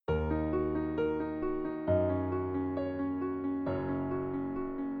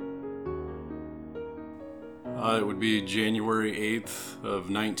It would be January 8th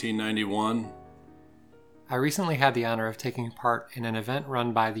of 1991. I recently had the honor of taking part in an event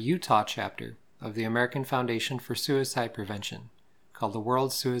run by the Utah chapter of the American Foundation for Suicide Prevention, called the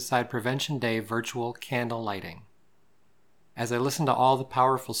World Suicide Prevention Day Virtual Candle Lighting. As I listened to all the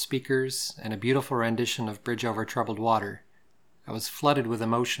powerful speakers and a beautiful rendition of Bridge Over Troubled Water, I was flooded with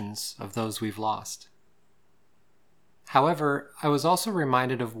emotions of those we've lost. However, I was also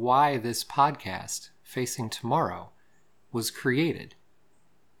reminded of why this podcast, Facing Tomorrow, was created,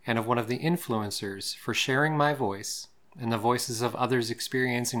 and of one of the influencers for sharing my voice and the voices of others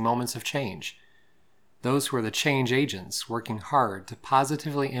experiencing moments of change, those who are the change agents working hard to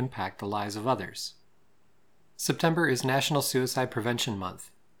positively impact the lives of others. September is National Suicide Prevention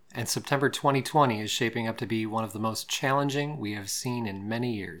Month, and September 2020 is shaping up to be one of the most challenging we have seen in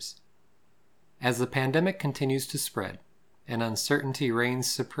many years. As the pandemic continues to spread and uncertainty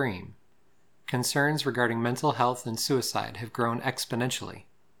reigns supreme, concerns regarding mental health and suicide have grown exponentially.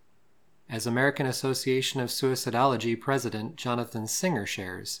 As American Association of Suicidology President Jonathan Singer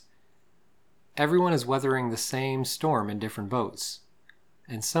shares, everyone is weathering the same storm in different boats,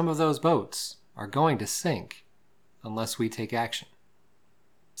 and some of those boats are going to sink unless we take action.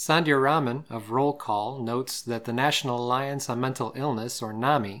 Sandhya Raman of Roll Call notes that the National Alliance on Mental Illness, or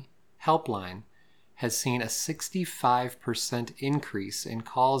NAMI, helpline has seen a 65% increase in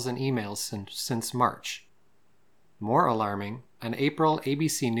calls and emails since March. More alarming, an April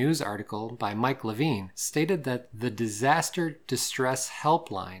ABC News article by Mike Levine stated that the Disaster Distress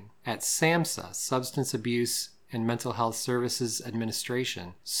Helpline at SAMHSA, Substance Abuse and Mental Health Services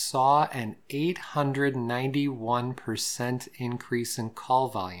Administration, saw an 891% increase in call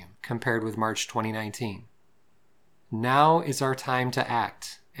volume compared with March 2019. Now is our time to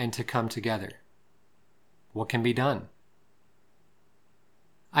act and to come together. What can be done?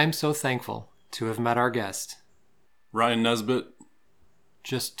 I'm so thankful to have met our guest, Ryan Nesbitt.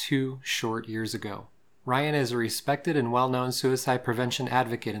 Just 2 short years ago. Ryan is a respected and well-known suicide prevention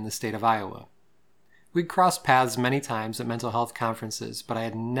advocate in the state of Iowa. We'd crossed paths many times at mental health conferences, but I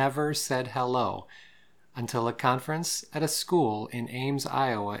had never said hello until a conference at a school in Ames,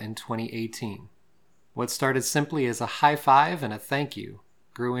 Iowa in 2018. What started simply as a high five and a thank you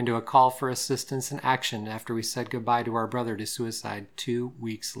grew into a call for assistance and action after we said goodbye to our brother to suicide 2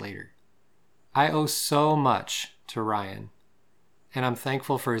 weeks later. I owe so much to Ryan, and I'm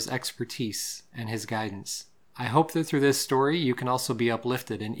thankful for his expertise and his guidance. I hope that through this story you can also be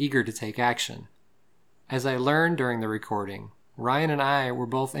uplifted and eager to take action. As I learned during the recording, Ryan and I were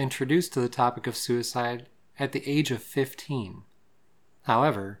both introduced to the topic of suicide at the age of 15.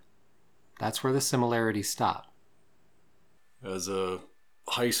 However, that's where the similarities stop. As a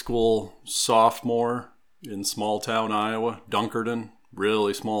high school sophomore in small town Iowa, Dunkerton,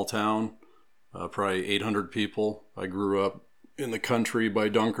 really small town, probably 800 people. I grew up in the country by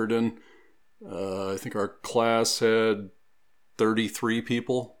Dunkerton. I think our class had 33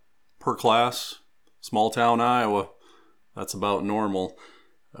 people per class. Small town Iowa, that's about normal.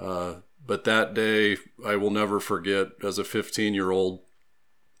 But that day, I will never forget as a 15-year-old,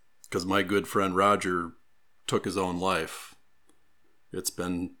 because my good friend Roger took his own life. It's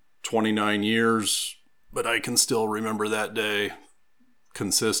been 29 years, but I can still remember that day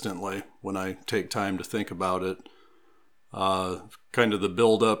consistently when I take time to think about it. Kind of the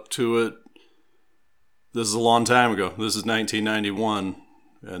build up to it. This is a long time ago. This is 1991,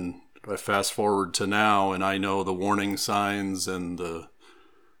 and I fast forward to now, and I know the warning signs and the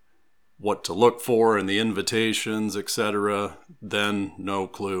what to look for and the invitations, etc. Then no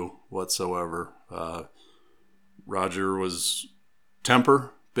clue whatsoever. Roger was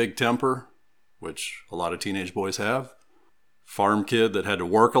big temper, which a lot of teenage boys have. Farm kid that had to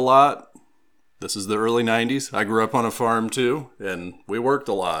work a lot. This is the early 90s. I grew up on a farm too, and we worked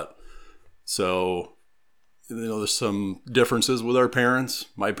a lot. So, there's some differences with our parents.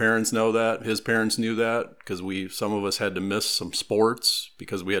 My parents know that. His parents knew that because some of us had to miss some sports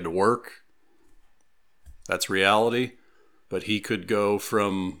because we had to work. That's reality. But he could go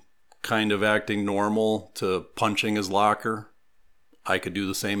from kind of acting normal to punching his locker. I could do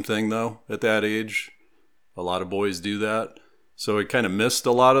the same thing though at that age. A lot of boys do that. So it kind of missed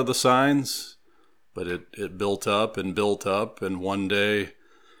a lot of the signs, but it built up, and one day,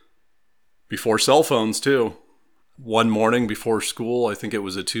 before cell phones too, one morning before school, I think it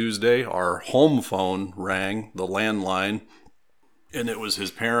was a Tuesday, our home phone rang, the landline, and it was his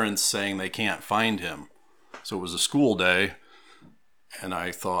parents saying they can't find him. So it was a school day, and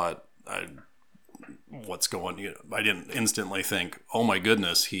I thought, what's going on? I didn't instantly think, oh my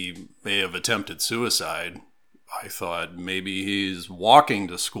goodness, he may have attempted suicide. I thought maybe he's walking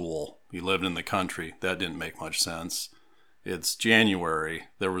to school He lived in the country. That didn't make much sense. It's January.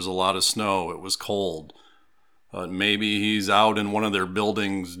 There was a lot of snow. It was cold. Maybe he's out in one of their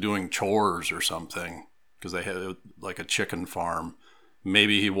buildings doing chores or something, because they had like a chicken farm.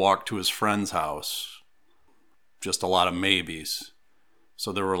 Maybe he walked to his friend's house. Just a lot of maybes.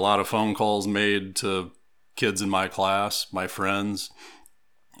 So there were a lot of phone calls made to kids in my class, my friends.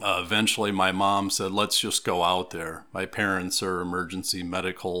 Eventually, my mom said, let's just go out there. My parents are emergency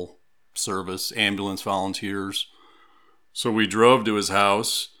medical service ambulance volunteers. So we drove to his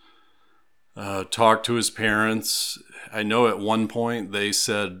house, talked to his parents. I know at one point they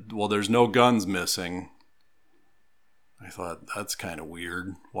said, well, there's no guns missing. I thought, that's kind of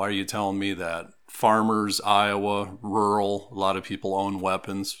weird. Why are you telling me that? Farmers, Iowa, rural, a lot of people own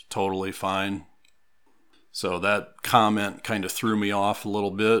weapons, totally fine. So that comment kind of threw me off a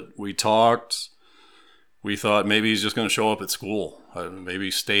little bit. We talked. We thought maybe he's just going to show up at school. Maybe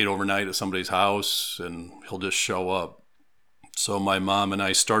he stayed overnight at somebody's house and he'll just show up. So my mom and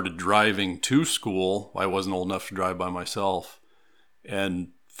I started driving to school. I wasn't old enough to drive by myself. And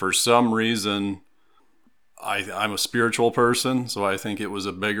for some reason, I'm a spiritual person, so I think it was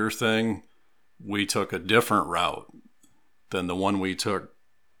a bigger thing. We took a different route than the one we took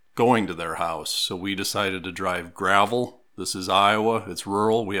going to their house. So we decided to drive gravel. This is Iowa. It's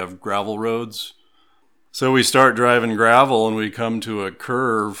rural. We have gravel roads. So we start driving gravel and we come to a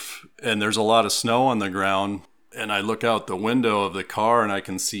curve and there's a lot of snow on the ground. And I look out the window of the car and I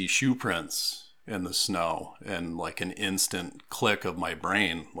can see shoe prints in the snow, and like an instant click of my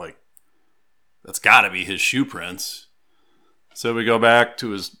brain, like, that's got to be his shoe prints. So we go back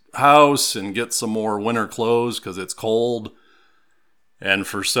to his house and get some more winter clothes because it's cold. And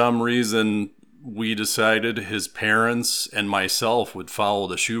for some reason, we decided his parents and myself would follow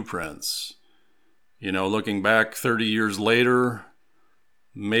the shoe prints. You know, looking back 30 years later,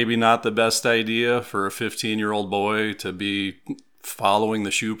 maybe not the best idea for a 15-year-old boy to be following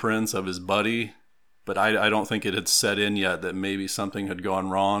the shoe prints of his buddy. But I don't think it had set in yet that maybe something had gone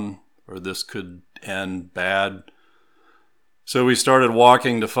wrong or this could end bad. So we started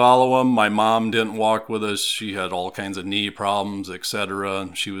walking to follow him. My mom didn't walk with us. She had all kinds of knee problems, etc.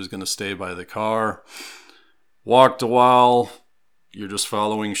 She was going to stay by the car. Walked a while. You're just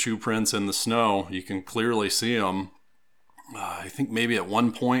following shoe prints in the snow. You can clearly see them. I think maybe at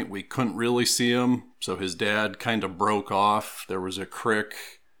one point we couldn't really see him. So his dad kind of broke off. There was a creek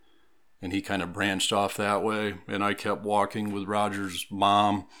and he kind of branched off that way. And I kept walking with Roger's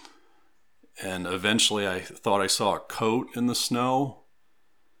mom. And eventually I thought I saw a coat in the snow.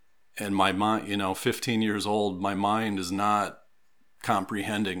 And my mind, 15 years old, my mind is not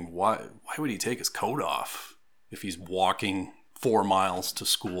comprehending why would he take his coat off if he's walking 4 miles to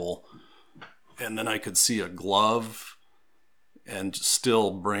school. And then I could see a glove, and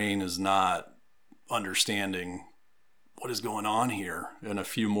still brain is not understanding what is going on here. And a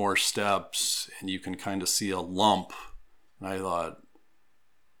few more steps and you can kind of see a lump. And I thought,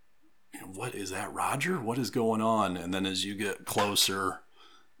 what is that, Roger? What is going on? And then as you get closer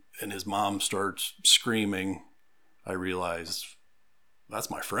and his mom starts screaming, I realize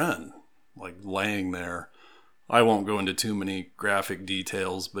that's my friend, like laying there. I won't go into too many graphic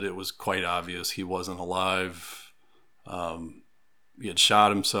details, but it was quite obvious he wasn't alive. He had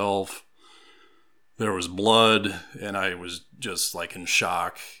shot himself. There was blood, and I was just like in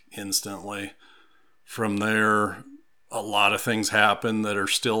shock instantly. From there, a lot of things happen that are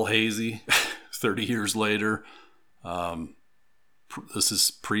still hazy 30 years later. This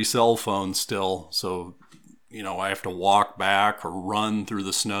is pre-cell phone still. So, I have to walk back or run through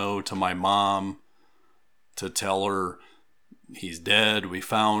the snow to my mom to tell her he's dead. We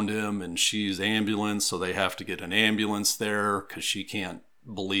found him, and she's ambulance. So they have to get an ambulance there because she can't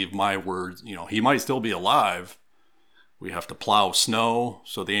believe my words. He might still be alive. We have to plow snow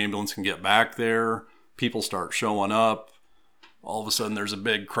so the ambulance can get back there. People start showing up. All of a sudden there's a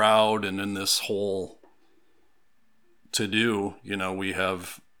big crowd, and in this whole to-do, we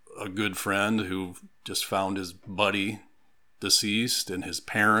have a good friend who just found his buddy deceased and his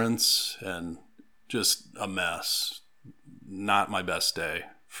parents, and just a mess. Not my best day,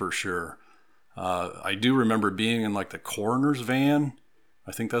 for sure. I do remember being in like the coroner's van.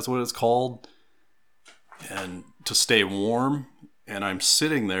 I think that's what it's called. And to stay warm. And I'm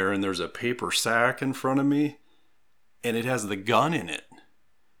sitting there and there's a paper sack in front of me. And it has the gun in it.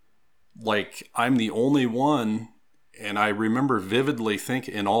 Like, I'm the only one. And I remember vividly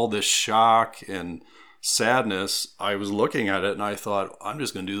thinking, in all this shock and sadness, I was looking at it and I thought, I'm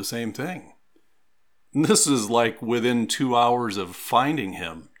just going to do the same thing. And this is like within 2 hours of finding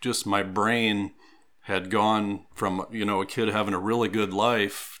him. Just my brain had gone from, a kid having a really good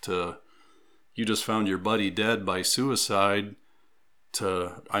life to you just found your buddy dead by suicide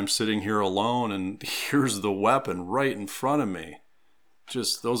to I'm sitting here alone and here's the weapon right in front of me.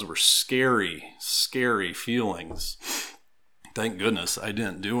 Just those were scary, scary feelings. Thank goodness I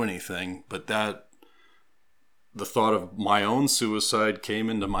didn't do anything, but the thought of my own suicide came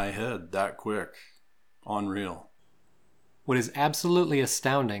into my head that quick. Unreal. What is absolutely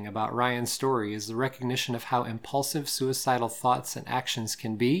astounding about Ryan's story is the recognition of how impulsive suicidal thoughts and actions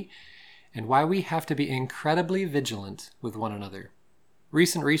can be, and why we have to be incredibly vigilant with one another.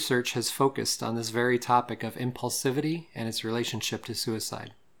 Recent research has focused on this very topic of impulsivity and its relationship to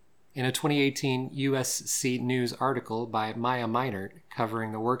suicide. In a 2018 USC News article by Maya Meinert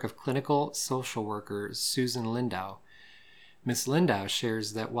covering the work of clinical social worker Susan Lindau, Ms. Lindau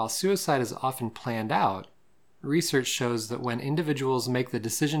shares that while suicide is often planned out, research shows that when individuals make the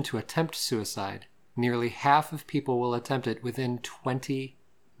decision to attempt suicide, nearly half of people will attempt it within 20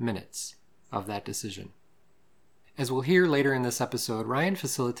 minutes of that decision. As we'll hear later in this episode, Ryan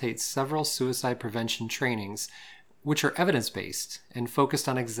facilitates several suicide prevention trainings which are evidence-based and focused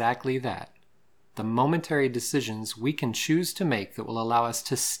on exactly that, the momentary decisions we can choose to make that will allow us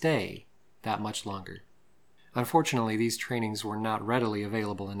to stay that much longer. Unfortunately, these trainings were not readily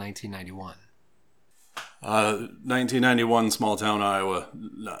available in 1991. 1991, small town Iowa.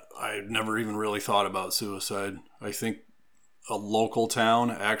 I never even really thought about suicide. I think a local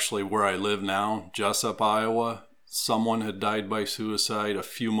town, actually where I live now, Jessup, Iowa, someone had died by suicide a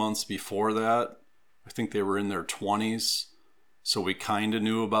few months before that. I think they were in their 20s. So we kind of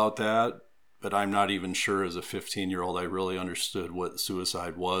knew about that, but I'm not even sure as a 15-year-old I really understood what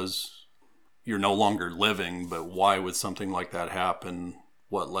suicide was. You're no longer living, but why would something like that happen?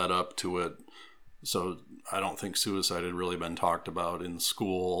 What led up to it? So I don't think suicide had really been talked about in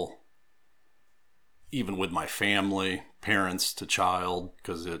school, even with my family, parents to child,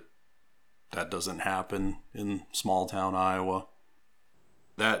 because that doesn't happen in small town Iowa.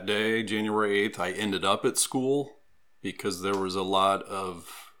 That day, January 8th, I ended up at school because there was a lot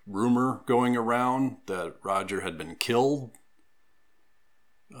of rumor going around that Roger had been killed.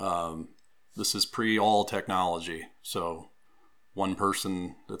 This is pre-all technology, so one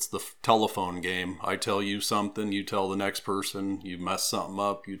person, it's the telephone game. I tell you something, you tell the next person, you mess something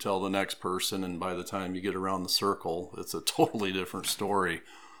up, you tell the next person, and by the time you get around the circle, it's a totally different story.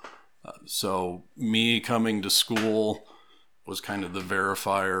 So me coming to school was kind of the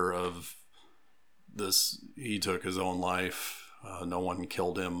verifier of this. He took his own life. No one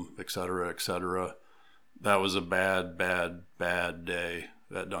killed him, etc., etc. That was a bad, bad, bad day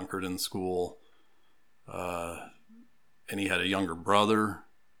at Dunkerton School. And he had a younger brother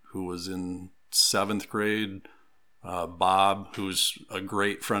who was in 7th grade. Bob, who's a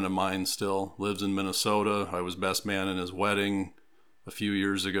great friend of mine still, lives in Minnesota. I was best man in his wedding a few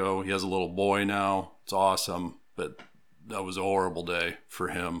years ago. He has a little boy now. It's awesome, but that was a horrible day for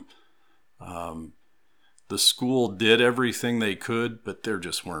him. The school did everything they could, but there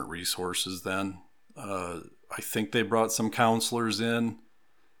just weren't resources then. I think they brought some counselors in,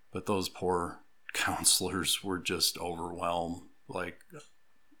 but those poor counselors were just overwhelmed. Like,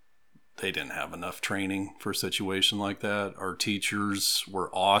 they didn't have enough training for a situation like that. Our teachers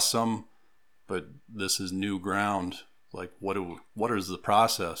were awesome, but this is new ground. Like, what is the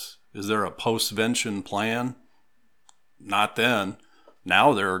process? Is there a postvention plan? Not then.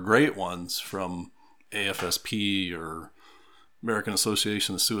 Now there are great ones from AFSP or American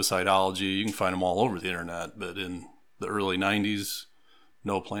Association of Suicidology. You can find them all over the internet, but in the early 90s,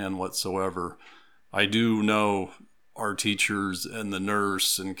 no plan whatsoever. I do know our teachers and the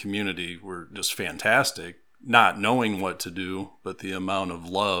nurse and community were just fantastic, not knowing what to do, but the amount of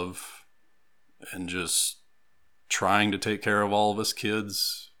love and just trying to take care of all of us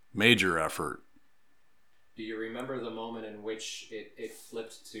kids, major effort. Do you remember the moment in which it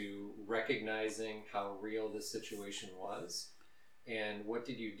flipped to recognizing how real this situation was? And what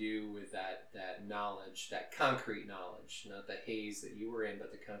did you do with that knowledge, that concrete knowledge, not the haze that you were in,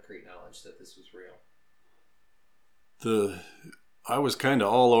 but the concrete knowledge that this was real? I was kind of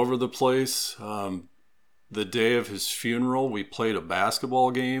all over the place. The day of his funeral, we played a basketball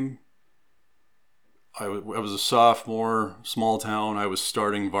game. I was a sophomore, small town. I was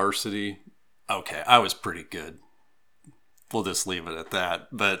starting varsity. Okay, I was pretty good. We'll just leave it at that.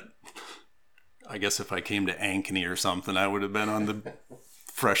 But I guess if I came to Ankeny or something, I would have been on the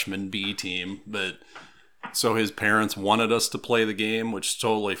freshman B team. But so his parents wanted us to play the game, which is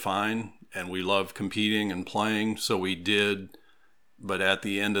totally fine. And we loved competing and playing, so we did. But at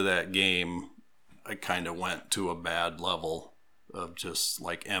the end of that game, I kind of went to a bad level. of just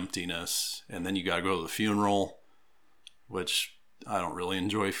like emptiness. And then you got to go to the funeral, which I don't really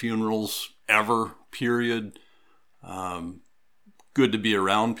enjoy funerals ever, period. Good to be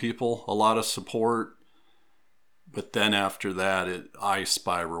around people, a lot of support. But then after that, I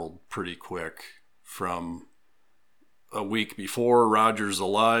spiraled pretty quick from a week before Roger's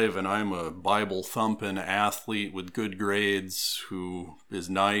alive and I'm a Bible thumping athlete with good grades who is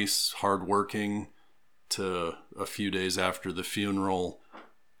nice, hardworking, to a few days after the funeral,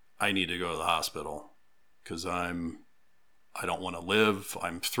 I need to go to the hospital because I don't want to live.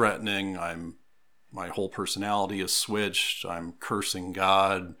 I'm threatening. My whole personality is switched. I'm cursing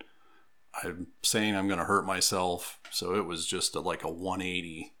God. I'm saying I'm going to hurt myself. So it was just like a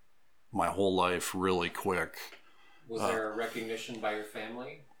 180, my whole life really quick. Was there a recognition by your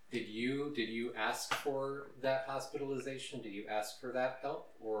family? Did you ask for that hospitalization? Did you ask for that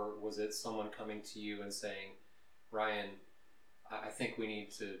help? Or was it someone coming to you and saying, Ryan, I think we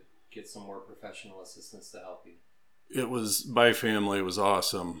need to get some more professional assistance to help you? It was, my family was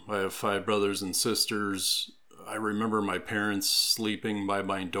awesome. I have 5 brothers and sisters. I remember my parents sleeping by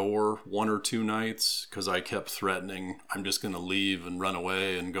my door 1 or 2 nights because I kept threatening, I'm just going to leave and run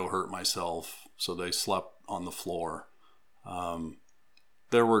away and go hurt myself. So they slept on the floor.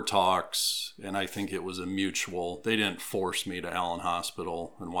 There were talks, and I think it was a mutual. They didn't force me to Allen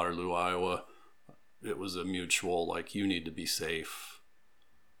Hospital in Waterloo, Iowa. It was a mutual, like, you need to be safe.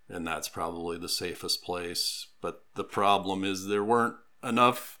 And that's probably the safest place. But the problem is there weren't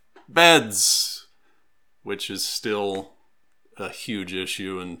enough beds, which is still a huge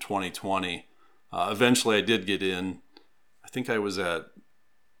issue in 2020. Eventually I did get in. I think I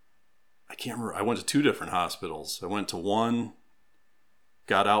can't remember. I went to 2 different hospitals. I went to one,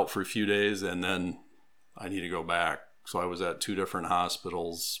 got out for a few days, and then I need to go back. So I was at 2 different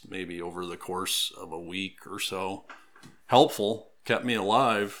hospitals, maybe over the course of a week or so. Helpful, kept me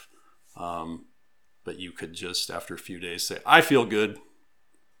alive. But you could just, after a few days, say, I feel good.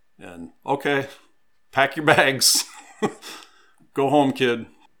 And, okay, pack your bags. Go home, kid.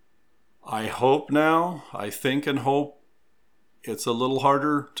 I think and hope it's a little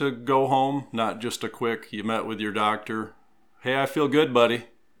harder to go home, not just a quick, you met with your doctor. Hey, I feel good, buddy.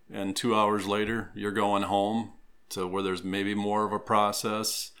 And 2 hours later, you're going home to where there's maybe more of a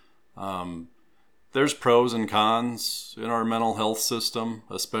process. There's pros and cons in our mental health system,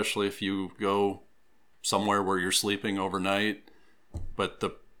 especially if you go somewhere where you're sleeping overnight. But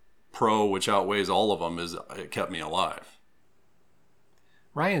the pro, which outweighs all of them, is it kept me alive.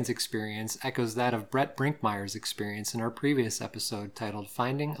 Ryan's experience echoes that of Brett Brinkmeyer's experience in our previous episode titled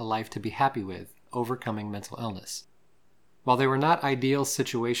Finding a Life to Be Happy With, Overcoming Mental Illness. While they were not ideal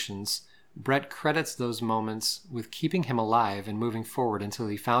situations, Brett credits those moments with keeping him alive and moving forward until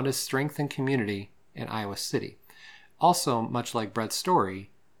he found his strength and community in Iowa City. Also, much like Brett's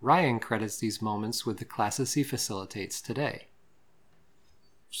story, Ryan credits these moments with the classes he facilitates today.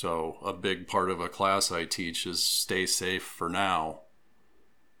 So a big part of a class I teach is stay safe for now.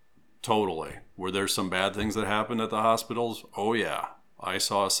 Totally. Were there some bad things that happened at the hospitals? Oh yeah. I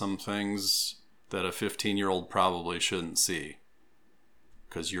saw some things that a 15-year-old probably shouldn't see.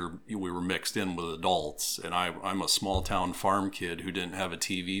 Because we were mixed in with adults. And I'm a small town farm kid who didn't have a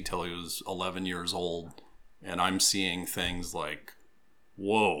TV till he was 11 years old. And I'm seeing things like,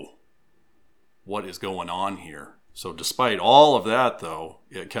 whoa, what is going on here? So despite all of that, though,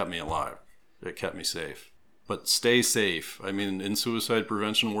 it kept me alive. It kept me safe. But stay safe. I mean, in suicide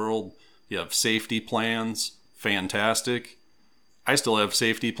prevention world, you have safety plans. Fantastic. I still have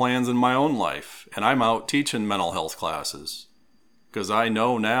safety plans in my own life. And I'm out teaching mental health classes. Because I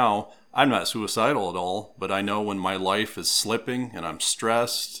know now, I'm not suicidal at all, but I know when my life is slipping and I'm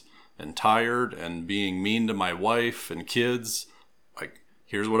stressed and tired and being mean to my wife and kids, like,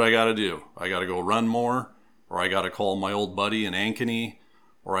 here's what I got to do. I got to go run more, or I got to call my old buddy in Ankeny,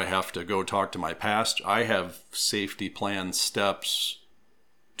 or I have to go talk to my pastor. I have safety plan steps,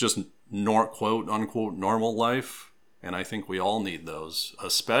 just quote unquote normal life. And I think we all need those,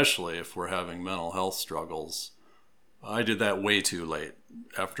 especially if we're having mental health struggles. I did that way too late,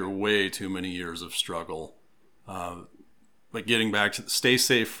 after way too many years of struggle. But getting back to stay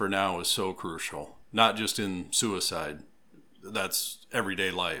safe for now is so crucial, not just in suicide. That's everyday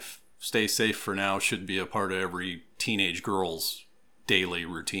life. Stay safe for now should be a part of every teenage girl's daily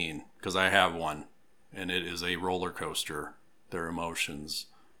routine, because I have one, and it is a roller coaster, their emotions.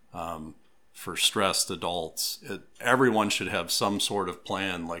 For stressed adults, everyone should have some sort of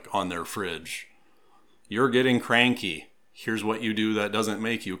plan, like on their fridge. You're getting cranky. Here's what you do that doesn't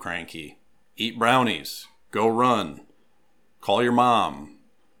make you cranky. Eat brownies. Go run. Call your mom.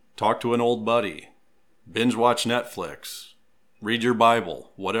 Talk to an old buddy. Binge watch Netflix. Read your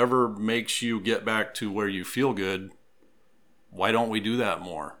Bible. Whatever makes you get back to where you feel good, why don't we do that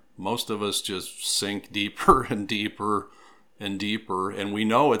more? Most of us just sink deeper and deeper and deeper, and we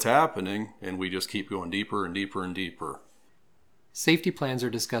know it's happening, and we just keep going deeper and deeper and deeper. Safety plans are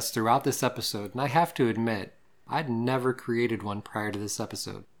discussed throughout this episode, and I have to admit, I'd never created one prior to this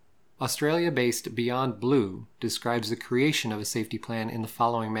episode. Australia-based Beyond Blue describes the creation of a safety plan in the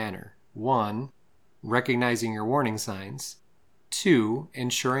following manner. 1. Recognizing your warning signs. 2.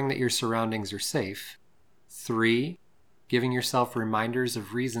 Ensuring that your surroundings are safe. 3. Giving yourself reminders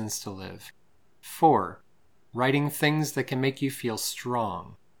of reasons to live. 4. Writing things that can make you feel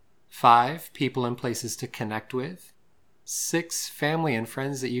strong. 5. People and places to connect with. 6. Family and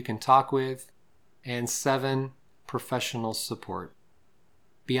friends that you can talk with. And 7. Professional support.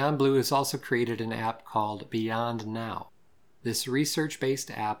 Beyond Blue has also created an app called Beyond Now. This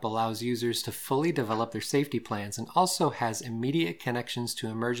research-based app allows users to fully develop their safety plans and also has immediate connections to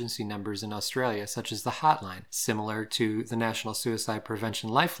emergency numbers in Australia, such as the hotline, similar to the National Suicide Prevention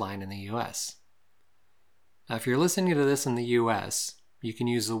Lifeline in the US. Now, if you're listening to this in the US, you can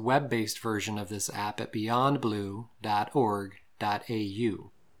use the web-based version of this app at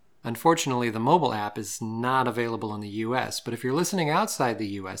beyondblue.org.au. Unfortunately, the mobile app is not available in the US, but if you're listening outside the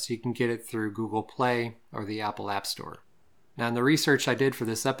US, you can get it through Google Play or the Apple App Store. Now, in the research I did for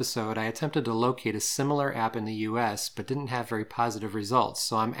this episode, I attempted to locate a similar app in the US, but didn't have very positive results,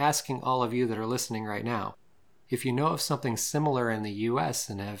 so I'm asking all of you that are listening right now, if you know of something similar in the US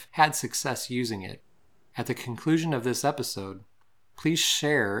and have had success using it, at the conclusion of this episode, please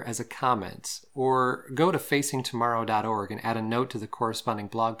share as a comment, or go to facingtomorrow.org and add a note to the corresponding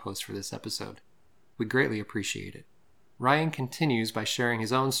blog post for this episode. We'd greatly appreciate it. Ryan continues by sharing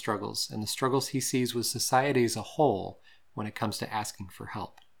his own struggles and the struggles he sees with society as a whole when it comes to asking for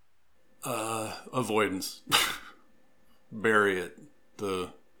help. Avoidance. Bury it.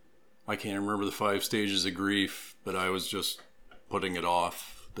 I can't remember the 5 stages of grief, but I was just putting it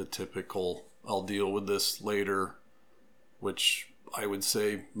off. The typical, I'll deal with this later, which I would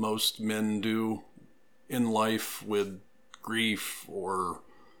say most men do in life with grief or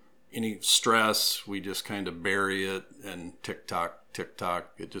any stress. We just kind of bury it, and tick tock,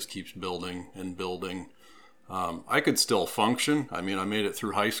 it just keeps building and building. I could still function. I mean, I made it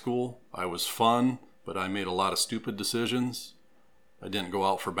through high school. I was fun, but I made a lot of stupid decisions. I didn't go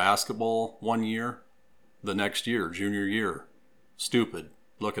out for basketball one year. The next year, junior year, stupid.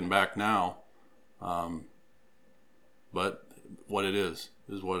 Looking back now, but what it is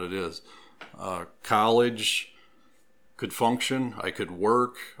what it is. College could function. I could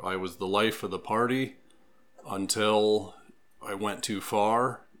work. I was the life of the party until I went too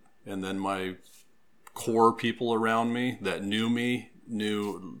far, and then my core people around me that knew we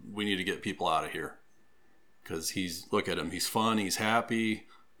need to get people out of here, because look at him, he's fun, he's happy,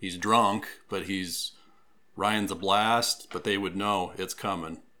 he's drunk, but Ryan's a blast. But they would know it's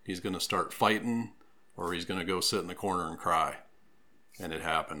coming. He's going to start fighting, or he's going to go sit in the corner and cry. And it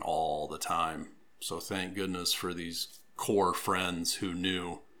happened all the time. So thank goodness for these core friends who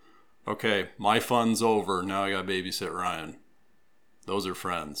knew, okay, my fun's over, now I got to babysit Ryan. Those are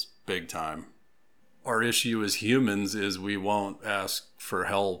friends, big time. Our issue as humans is we won't ask for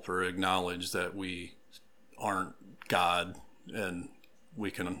help or acknowledge that we aren't God and we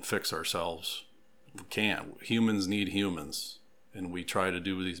can fix ourselves. We can't. Humans need humans. And we try to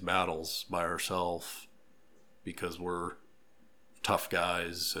do these battles by ourselves because we're tough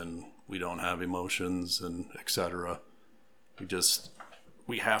guys and we don't have emotions and etc.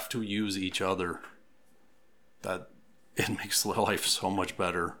 We have to use each other. That it makes life so much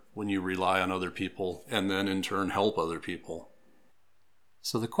better when you rely on other people and then in turn help other people.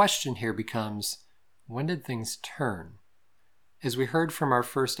 So the question here becomes, when did things turn? As we heard from our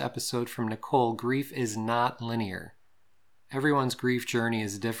first episode from Nicole, grief is not linear. Everyone's grief journey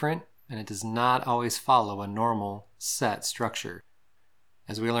is different, and it does not always follow a normal, set structure.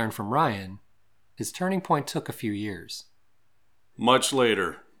 As we learned from Ryan, his turning point took a few years. Much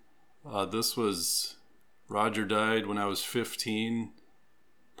later. Roger died when I was 15,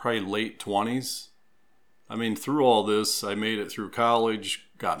 probably late 20s. I mean, through all this, I made it through college,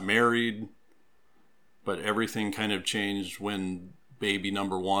 got married, but everything kind of changed when baby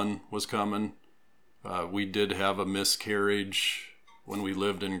number 1 was coming. We did have a miscarriage when we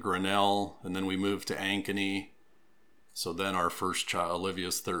lived in Grinnell, and then we moved to Ankeny. So then our first child,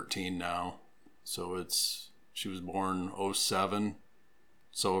 Olivia's 13 now. So she was born 07.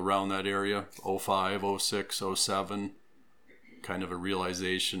 So around that area, 05, 06, 07, kind of a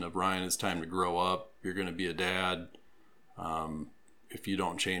realization of, Ryan, it's time to grow up. You're going to be a dad. If you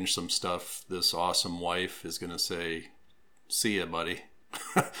don't change some stuff, this awesome wife is going to say, see ya, buddy.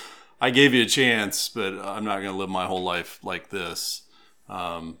 I gave you a chance, but I'm not going to live my whole life like this.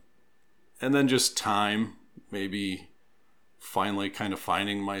 And then just time, maybe finally kind of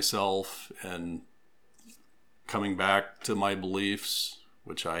finding myself and coming back to my beliefs,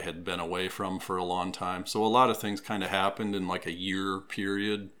 which I had been away from for a long time. So a lot of things kind of happened in like a year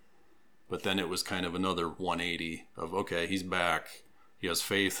period, but then it was kind of another 180 of, okay, he's back. He has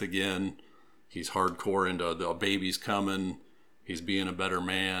faith again. He's hardcore into the baby's coming. He's being a better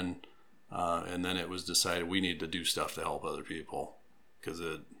man. And then it was decided we need to do stuff to help other people because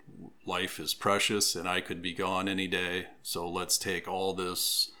life is precious and I could be gone any day. So let's take all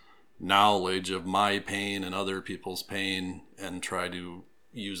this knowledge of my pain and other people's pain and try to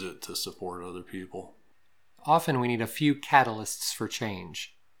use it to support other people. Often we need a few catalysts for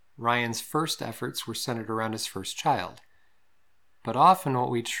change. Ryan's first efforts were centered around his first child. But often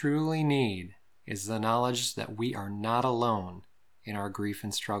what we truly need is the knowledge that we are not alone in our grief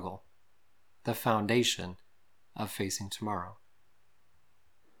and struggle, the foundation of facing tomorrow.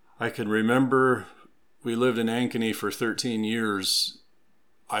 I can remember we lived in Ankeny for 13 years.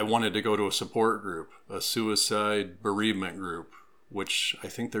 I wanted to go to a support group, a suicide bereavement group, which I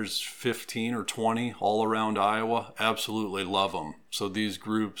think there's 15 or 20 all around Iowa. Absolutely love them. So these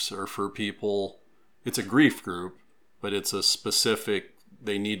groups are for people, it's a grief group, but it's a specific,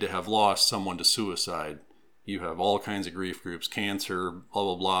 they need to have lost someone to suicide. You have all kinds of grief groups, cancer, blah,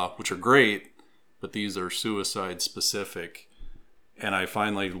 blah, blah, which are great, but these are suicide specific. And I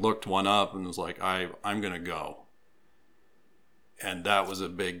finally looked one up and was like, I'm going to go. And that was a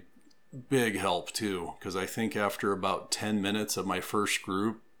big, big help too, because I think after about 10 minutes of my first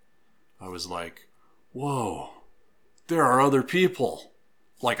group, I was like, whoa, there are other people.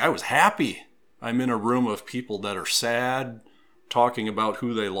 Like, I was happy. I'm in a room of people that are sad, talking about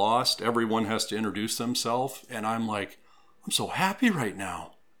who they lost. Everyone has to introduce themselves. And I'm like, I'm so happy right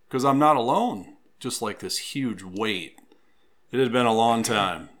now because I'm not alone. Just like this huge weight. It had been a long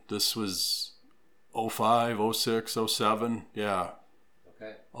time. This was 05, 06, 07. Yeah.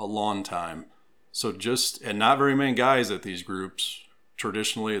 Okay. A long time. So and not very many guys at these groups.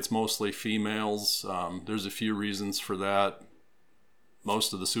 Traditionally, it's mostly females. There's a few reasons for that.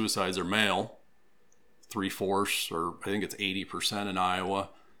 Most of the suicides are male. 3/4, or I think it's 80% in Iowa.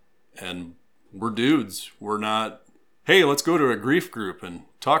 And we're dudes. We're not, hey, let's go to a grief group and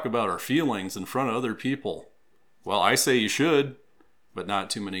talk about our feelings in front of other people. Well, I say you should, but not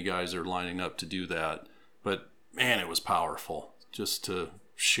too many guys are lining up to do that. But man, it was powerful just to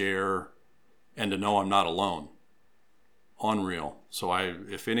share and to know I'm not alone. Unreal. So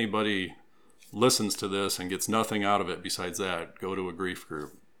if anybody listens to this and gets nothing out of it besides that, go to a grief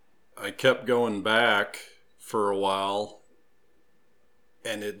group. I kept going back for a while,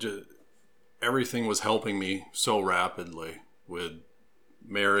 and everything was helping me so rapidly with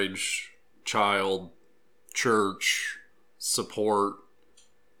marriage, child, church, support,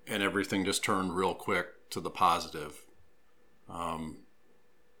 and everything just turned real quick to the positive.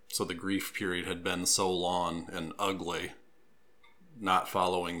 So the grief period had been so long and ugly, not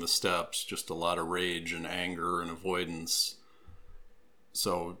following the steps, just a lot of rage and anger and avoidance.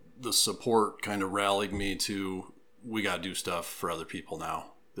 So the support kind of rallied me to, we got to do stuff for other people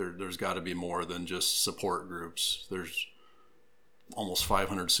now. There's got to be more than just support groups. There's almost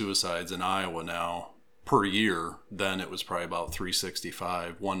 500 suicides in Iowa now per year. Then it was probably about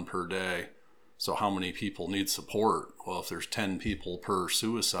 365, one per day. So how many people need support? Well, if there's 10 people per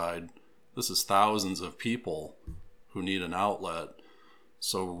suicide, this is thousands of people who need an outlet.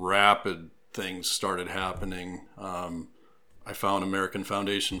 So rapid things started happening. I found American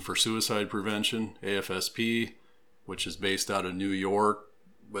Foundation for Suicide Prevention, AFSP, which is based out of New York,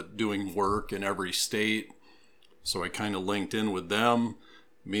 but doing work in every state. So I kind of linked in with them.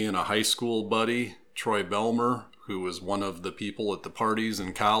 Me and a high school buddy, Troy Belmer, who was one of the people at the parties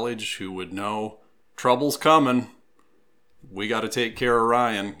in college who would know trouble's coming. We got to take care of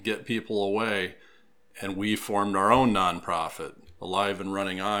Ryan, get people away. And we formed our own nonprofit, Alive and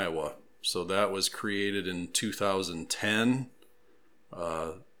Running Iowa. So that was created in 2010.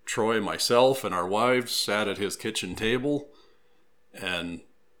 Troy, myself, and our wives sat at his kitchen table and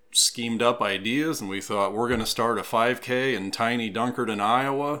schemed up ideas, and we thought we're going to start a 5K in tiny Dunkerton,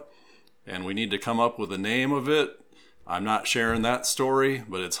 Iowa, and we need to come up with a name of it. I'm not sharing that story,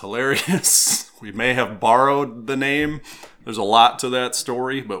 but it's hilarious. We may have borrowed the name. There's a lot to that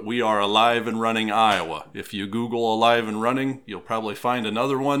story, but we are Alive and Running Iowa. If you Google Alive and Running, you'll probably find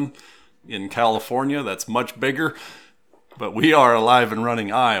another one in California that's much bigger. But we are Alive and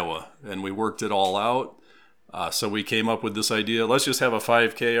Running Iowa, and we worked it all out. So we came up with this idea, let's just have a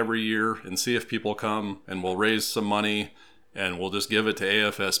 5K every year and see if people come, and we'll raise some money and we'll just give it to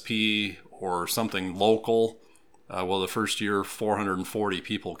AFSP or something local. Well, the first year, 440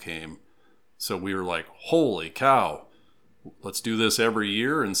 people came. So we were like, holy cow, let's do this every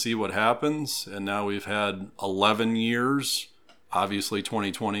year and see what happens. And now we've had 11 years. Obviously,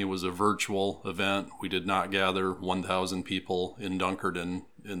 2020 was a virtual event. We did not gather 1,000 people in Dunkerton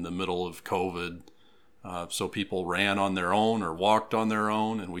in the middle of COVID. So people ran on their own or walked on their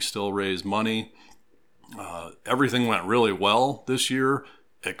own, and we still raised money. Everything went really well this year,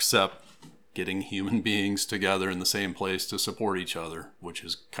 except getting human beings together in the same place to support each other, which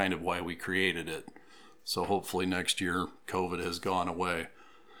is kind of why we created it. So hopefully next year, COVID has gone away.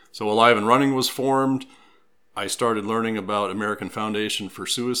 So Alive and Running was formed. I started learning about American Foundation for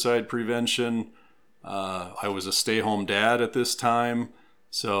Suicide Prevention. I was a stay-home dad at this time,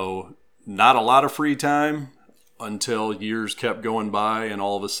 so not a lot of free time until years kept going by, and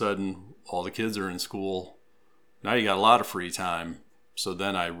all of a sudden, all the kids are in school. Now you got a lot of free time. So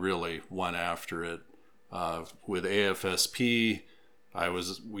then I really went after it. With AFSP,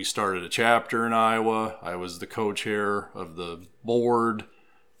 we started a chapter in Iowa. I was the co-chair of the board.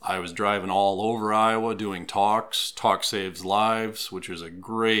 I was driving all over Iowa doing talks. Talk Saves Lives, which is a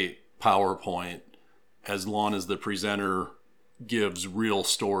great PowerPoint, as long as the presenter gives real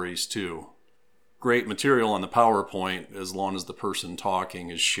stories too. Great material on the PowerPoint, as long as the person talking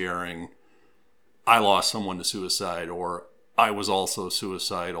is sharing, I lost someone to suicide, or I was also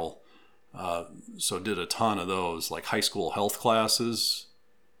suicidal. So did a ton of those, like high school health classes,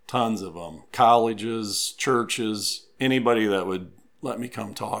 tons of them, colleges, churches, anybody that would let me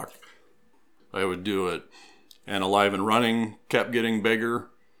come talk, I would do it. And Alive and Running kept getting bigger.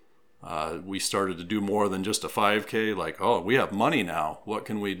 We started to do more than just a 5K, like, oh, we have money now. What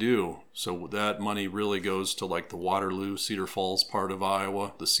can we do? So that money really goes to like the Waterloo, Cedar Falls part of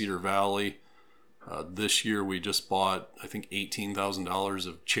Iowa, the Cedar Valley. This year we just bought, I think, $18,000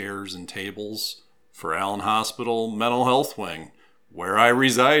 of chairs and tables for Allen Hospital Mental Health Wing, where I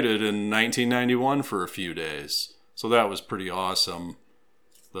resided in 1991 for a few days. So that was pretty awesome.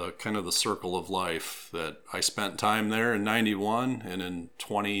 The kind of the circle of life that I spent time there in 91, and in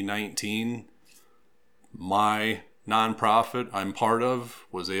 2019, my nonprofit I'm part of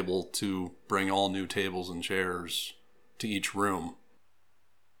was able to bring all new tables and chairs to each room.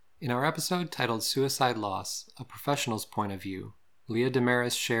 In our episode titled Suicide Loss, A Professional's Point of View, Leah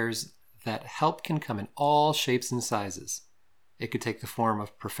Damaris shares that help can come in all shapes and sizes. It could take the form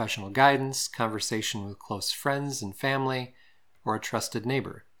of professional guidance, conversation with close friends and family, or a trusted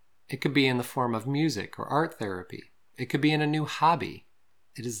neighbor. It could be in the form of music or art therapy. It could be in a new hobby.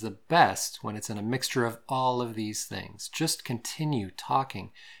 It is the best when it's in a mixture of all of these things. Just continue talking,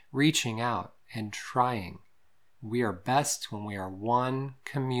 reaching out, and trying. We are best when we are one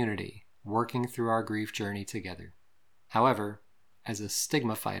community working through our grief journey together. However, as a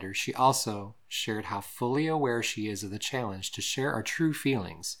stigma fighter, she also shared how fully aware she is of the challenge to share our true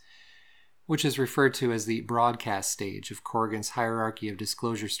feelings, which is referred to as the broadcast stage of Corrigan's hierarchy of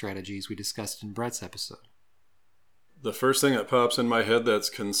disclosure strategies we discussed in Brett's episode. The first thing that pops in my head that's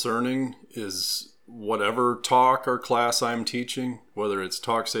concerning is whatever talk or class I'm teaching, whether it's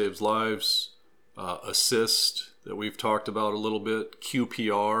Talk Saves Lives, Assist, that we've talked about a little bit,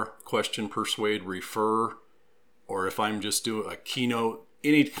 QPR, Question, Persuade, Refer, or if I'm just doing a keynote,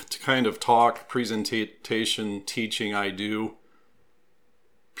 any kind of talk, presentation, teaching I do,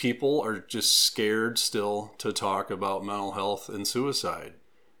 people are just scared still to talk about mental health and suicide.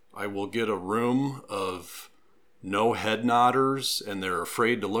 I will get a room of no head nodders, and they're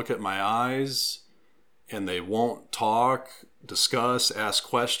afraid to look at my eyes, and they won't talk, discuss, ask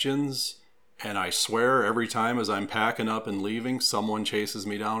questions. And I swear every time as I'm packing up and leaving, someone chases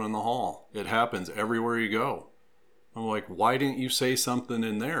me down in the hall. It happens everywhere you go. I'm like, why didn't you say something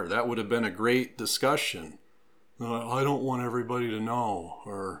in there? That would have been a great discussion. I don't want everybody to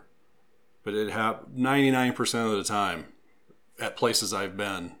know. But it happens 99% of the time. At places I've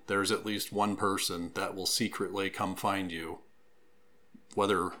been, there's at least one person that will secretly come find you.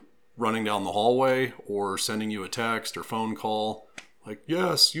 Whether running down the hallway or sending you a text or phone call. Like,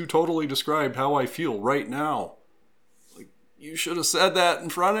 yes, you totally described how I feel right now. Like, you should have said that in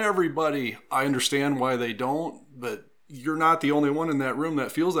front of everybody. I understand why they don't, but you're not the only one in that room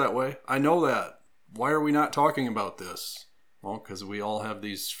that feels that way. I know that. Why are we not talking about this? Well, because we all have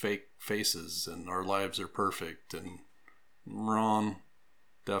these fake faces and our lives are perfect, and wrong.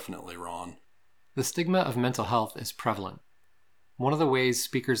 Definitely wrong. The stigma of mental health is prevalent. One of the ways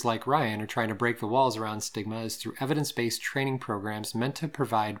speakers like Ryan are trying to break the walls around stigma is through evidence-based training programs meant to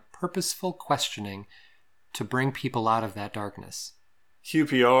provide purposeful questioning to bring people out of that darkness.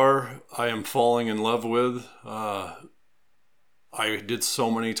 QPR, I am falling in love with. I did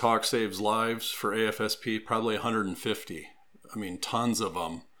so many Talk Saves Lives for AFSP, probably 150. I mean, tons of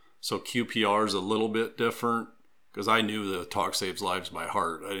them. So QPR is a little bit different because I knew the Talk Saves Lives by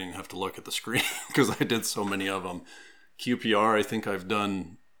heart. I didn't have to look at the screen because I did so many of them. QPR, I think I've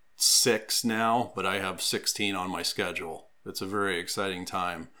done 6 now, but I have 16 on my schedule. It's a very exciting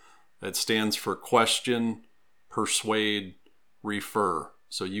time. It stands for Question, Persuade, Refer.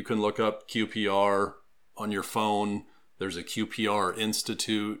 So you can look up QPR on your phone. There's a QPR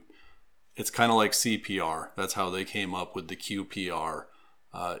Institute. It's kind of like CPR. That's how they came up with the QPR.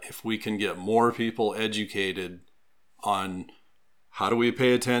 If we can get more people educated on how do we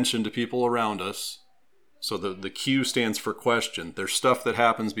pay attention to people around us. So the Q stands for question. There's stuff that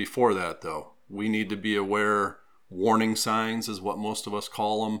happens before that, though. We need to be aware. Warning signs is what most of us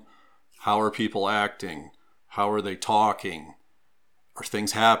call them. How are people acting? How are they talking? Are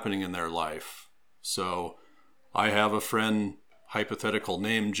things happening in their life? So I have a friend, hypothetical,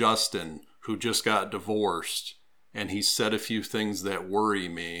 named Justin, who just got divorced. And he said a few things that worry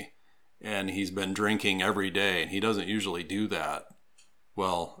me. And he's been drinking every day. And he doesn't usually do that.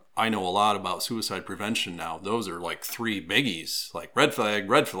 Well, I know a lot about suicide prevention now. Those are like 3 biggies, like red flag,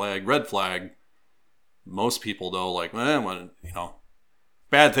 red flag, red flag. Most people, though, like,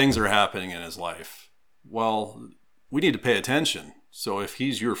 bad things are happening in his life. Well, we need to pay attention. So if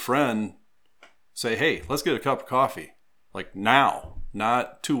he's your friend, say, hey, let's get a cup of coffee. Like now,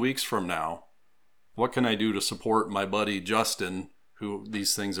 not 2 weeks from now. What can I do to support my buddy Justin, who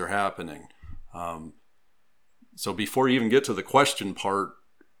these things are happening? So before you even get to the question part,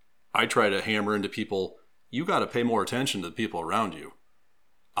 I try to hammer into people, you got to pay more attention to the people around you.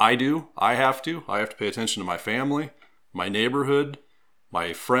 I do. I have to pay attention to my family, my neighborhood,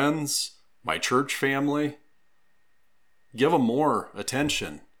 my friends, my church family. Give them more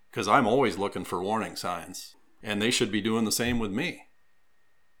attention because I'm always looking for warning signs. And they should be doing the same with me.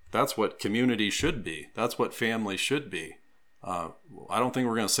 That's what community should be. That's what family should be. I don't think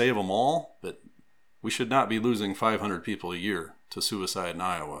we're going to save them all, but we should not be losing 500 people a year to suicide in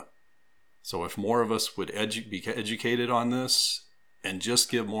Iowa. So if more of us would be educated on this and just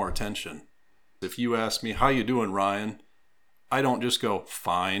give more attention. If you ask me, how you doing, Ryan? I don't just go,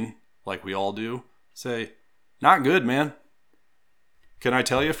 fine, like we all do. Say, not good, man. Can I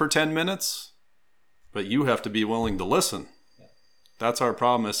tell you for 10 minutes? But you have to be willing to listen. That's our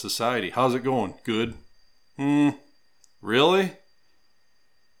problem as society. How's it going? Good. Really?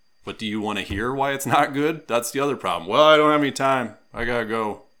 But do you want to hear why it's not good? That's the other problem. Well, I don't have any time. I gotta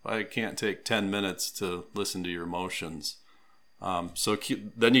go. I can't take 10 minutes to listen to your emotions.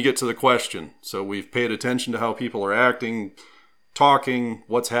 Then you get to the question. So we've paid attention to how people are acting, talking,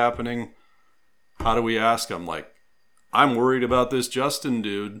 what's happening. How do we ask them? Like, I'm worried about this Justin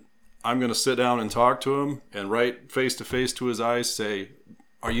dude. I'm going to sit down and talk to him and right face to face to his eyes say,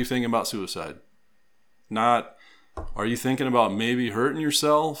 are you thinking about suicide? Not, are you thinking about maybe hurting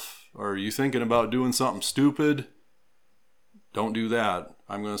yourself? Or are you thinking about doing something stupid? Don't do that.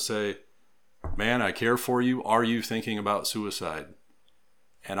 I'm going to say, man, I care for you. Are you thinking about suicide?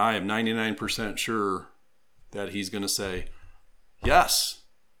 And I am 99% sure that he's going to say, yes,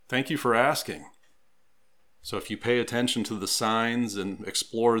 thank you for asking. So if you pay attention to the signs and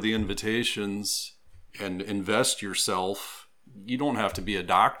explore the invitations and invest yourself, you don't have to be a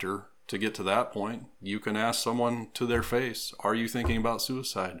doctor to get to that point. You can ask someone to their face, are you thinking about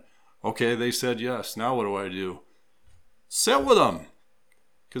suicide? Okay, they said yes. Now what do I do? Sit with them.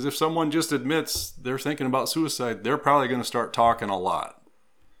 Because if someone just admits they're thinking about suicide, they're probably going to start talking a lot.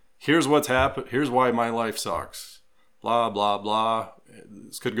 Here's what's happened. Here's why my life sucks. Blah, blah, blah.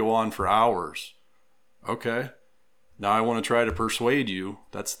 This could go on for hours. Okay. Now I want to try to persuade you.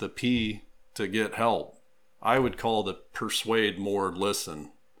 That's the P to get help. I would call the persuade more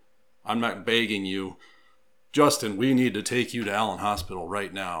listen. I'm not begging you, Justin, we need to take you to Allen Hospital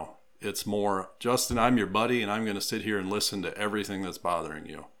right now. It's more, Justin, I'm your buddy and I'm going to sit here and listen to everything that's bothering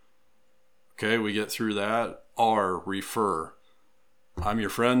you. Okay, we get through that. R, refer. I'm your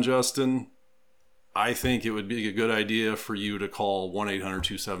friend, Justin. I think it would be a good idea for you to call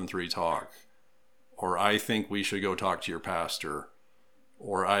 1-800-273-TALK. Or I think we should go talk to your pastor.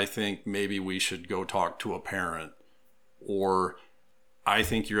 Or I think maybe we should go talk to a parent. Or I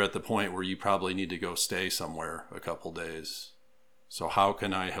think you're at the point where you probably need to go stay somewhere a couple days. So how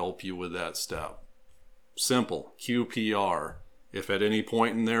can I help you with that step? Simple, QPR. If at any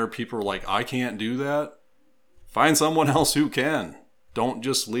point in there people are like, I can't do that, find someone else who can. Don't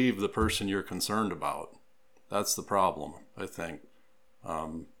just leave the person you're concerned about. That's the problem, I think.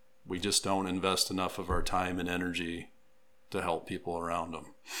 We just don't invest enough of our time and energy to help people around them.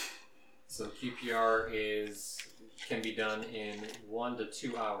 So QPR is can be done in 1 to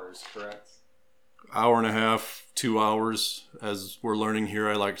 2 hours, correct? Hour and a half, 2 hours. As we're learning here,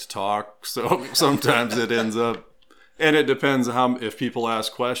 I like to talk, so sometimes it ends up, and it depends if people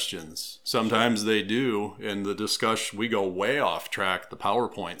ask questions. Sometimes they do, and the discussion, we go way off track, the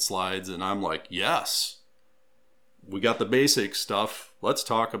PowerPoint slides, and I'm like, yes, we got the basic stuff. Let's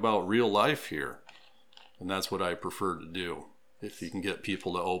talk about real life here. And that's what I prefer to do. If you can get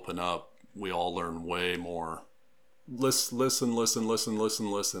people to open up, we all learn way more. Listen.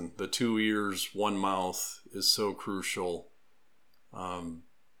 The 2 ears, 1 mouth is so crucial. And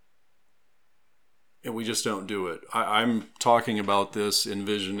we just don't do it. I'm talking about this,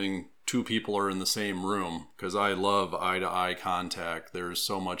 envisioning 2 people are in the same room, because I love eye-to-eye contact. There's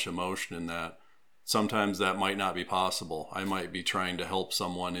so much emotion in that. Sometimes that might not be possible. I might be trying to help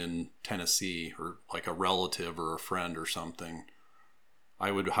someone in Tennessee, or like a relative or a friend or something.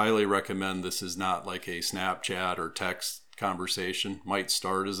 I would highly recommend this is not like a Snapchat or text conversation. Might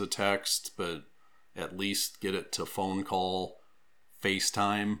start as a text, but at least get it to phone call,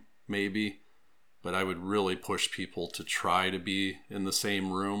 FaceTime maybe. But I would really push people to try to be in the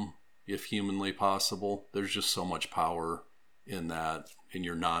same room if humanly possible. There's just so much power in that, in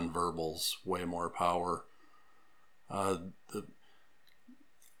your nonverbals, way more power.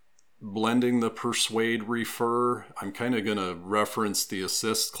 Blending the persuade refer, I'm kind of going to reference the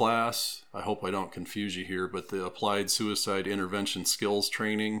assist class. I hope I don't confuse you here, but the applied suicide intervention skills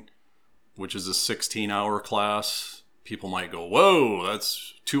training, which is a 16-hour class. People might go, whoa,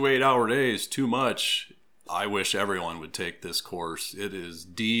 that's 2 8-hour days, too much. I wish everyone would take this course. It is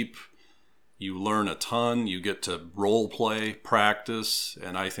deep. You learn a ton. You get to role play, practice,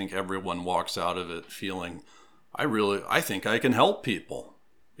 and I think everyone walks out of it feeling, I think I can help people.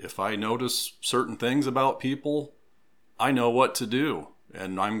 If I notice certain things about people, I know what to do,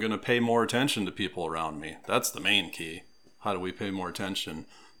 and I'm going to pay more attention to people around me. That's the main key. How do we pay more attention?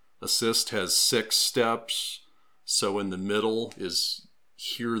 Assist has 6 steps. So in the middle is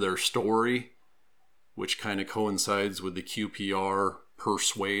hear their story, which kind of coincides with the QPR,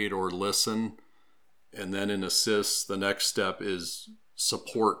 persuade or listen. And then in assist, the next step is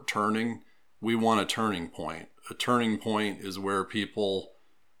support turning. We want a turning point. A turning point is where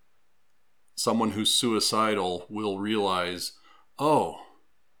someone who's suicidal will realize, oh,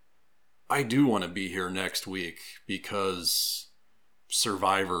 I do want to be here next week because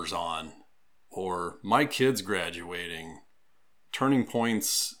Survivor's on, or my kid's graduating. Turning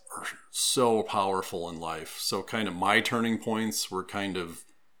points are so powerful in life. So kind of my turning points were kind of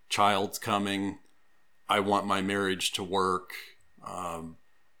child's coming. I want my marriage to work.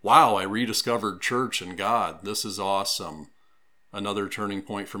 Wow, I rediscovered church and God. This is awesome. Another turning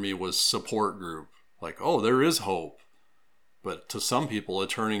point for me was support group. Like, oh, there is hope. But to some people, a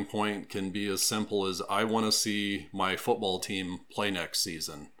turning point can be as simple as, I want to see my football team play next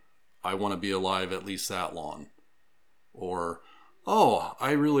season. I want to be alive at least that long. Or, oh,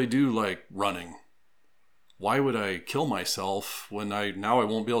 I really do like running. Why would I kill myself when now I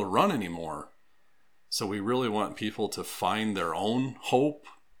won't be able to run anymore? So we really want people to find their own hope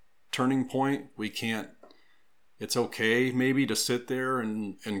turning point. It's okay maybe to sit there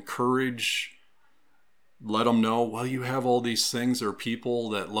and encourage, let them know, well, you have all these things. There are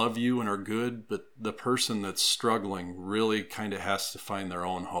people that love you and are good, but the person that's struggling really kind of has to find their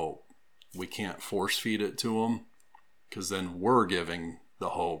own hope. We can't force feed it to them, because then we're giving the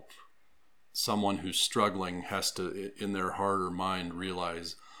hope. Someone who's struggling has to, in their heart or mind,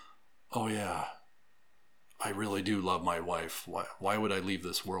 realize, oh yeah, I really do love my wife. Why would I leave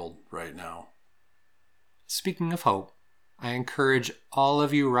this world right now? Speaking of hope, I encourage all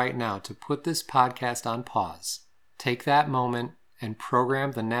of you right now to put this podcast on pause. Take that moment and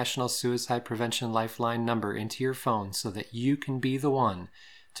program the National Suicide Prevention Lifeline number into your phone so that you can be the one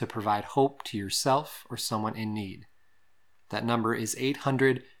to provide hope to yourself or someone in need. That number is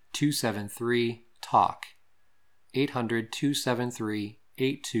 800-273-TALK,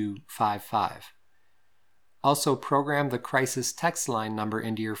 800-273-8255. Also, program the crisis text line number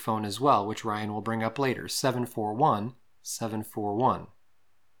into your phone as well, which Ryan will bring up later, 741-741.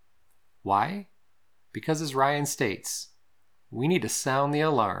 Why? Because as Ryan states, we need to sound the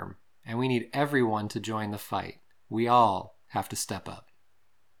alarm, and we need everyone to join the fight. We all have to step up.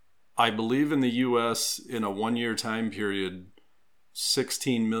 I believe in the U.S., in a 1-year time period,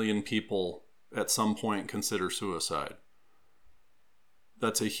 16 million people at some point consider suicide.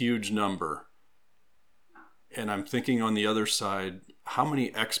 That's a huge number. And I'm thinking on the other side, how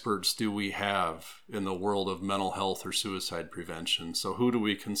many experts do we have in the world of mental health or suicide prevention? So who do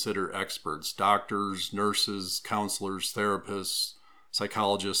we consider experts? Doctors, nurses, counselors, therapists,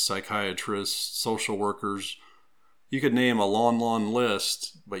 psychologists, psychiatrists, social workers. You could name a long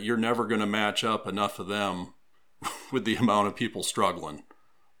list, but you're never going to match up enough of them with the amount of people struggling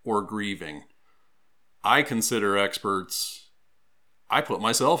or grieving. I consider experts, I put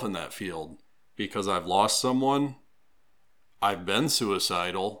myself in that field because I've lost someone, I've been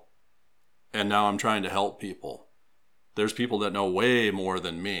suicidal, and now I'm trying to help people. There's people that know way more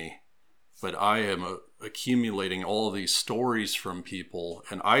than me, but I am accumulating all of these stories from people,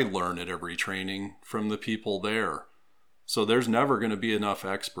 and I learn at every training from the people there. So there's never going to be enough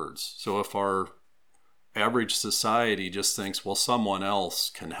experts. So if our average society just thinks, well, someone else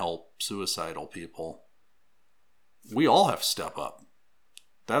can help suicidal people, we all have to step up.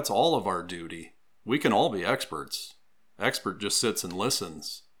 That's all of our duty. We can all be experts. Expert just sits and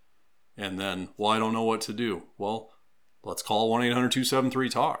listens. And then, well, I don't know what to do. Well, let's call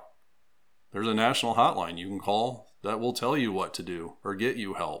 1-800-273-TALK. There's a national hotline you can call that will tell you what to do or get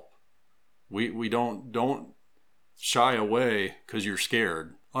you help. We don't shy away because you're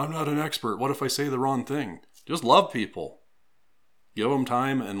scared. I'm not an expert. What if I say the wrong thing? Just love people. Give them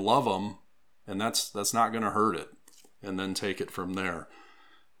time and love them, and that's not going to hurt it. And then take it from there.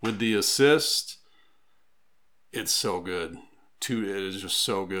 With the assist, it's so good. It is just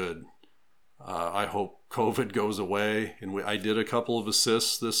so good. I hope COVID goes away. And I did a couple of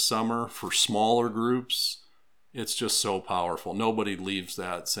assists this summer for smaller groups. It's just so powerful. Nobody leaves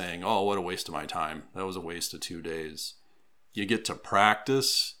that saying, oh, what a waste of my time. That was a waste of 2 days. You get to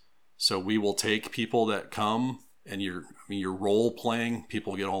practice. So we will take people that come and you're role playing.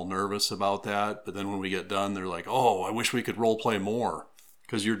 People get all nervous about that. But then when we get done, they're like, oh, I wish we could role play more.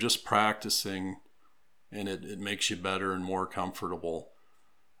 Because you're just practicing and it makes you better and more comfortable.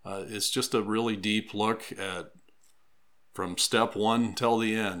 It's just a really deep look at from step one till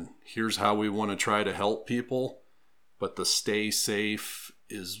the end. Here's how we want to try to help people, but the stay safe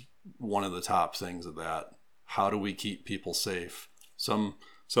is one of the top things of that. How do we keep people safe? Some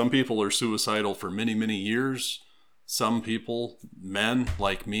people are suicidal for many, many years. Some people, men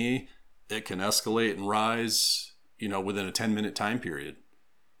like me, it can escalate and rise, within a 10-minute time period.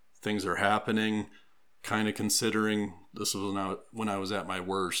 Things are happening, kind of considering, this was when I was at my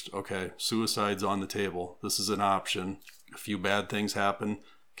worst. Okay, suicide's on the table. This is an option. A few bad things happen.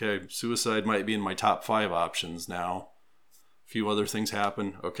 Okay, suicide might be in my top 5 options now. A few other things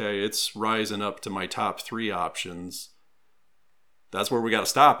happen. Okay, it's rising up to my top 3 options. That's where we got to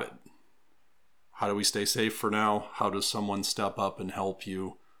stop it. How do we stay safe for now? How does someone step up and help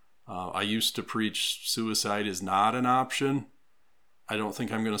you? I used to preach suicide is not an option. I don't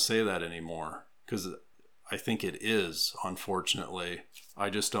think I'm going to say that anymore because I think it is, unfortunately. I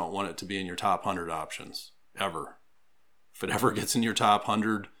just don't want it to be in your top 100 options, ever. If it ever gets in your top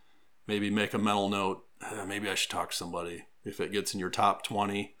 100, maybe make a mental note, maybe I should talk to somebody. If it gets in your top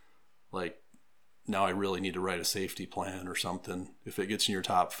 20, now I really need to write a safety plan or something. If it gets in your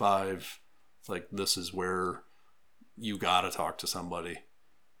top 5, this is where you got to talk to somebody.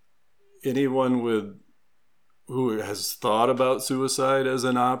 Anyone who has thought about suicide as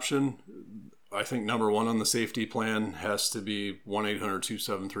an option, I think number 1 on the safety plan has to be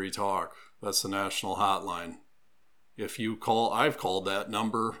 1-800-273-TALK. That's the national hotline. If you call, I've called that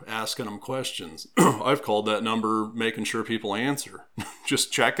number asking them questions. I've called that number making sure people answer,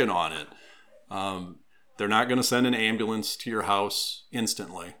 just checking on it. They're not going to send an ambulance to your house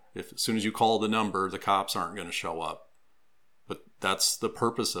instantly. As soon as you call the number, the cops aren't going to show up. But that's the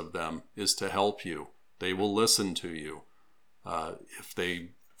purpose of them, is to help you. They will listen to you. If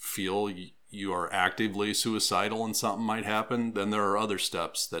they feel you are actively suicidal and something might happen, then there are other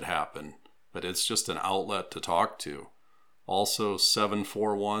steps that happen. But it's just an outlet to talk to. Also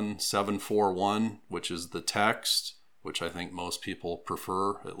 741-741, which is the text, which I think most people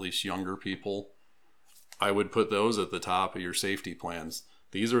prefer, at least younger people. I would put those at the top of your safety plans.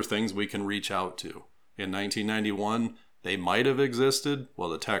 These are things we can reach out to. In 1991, they might have existed. Well,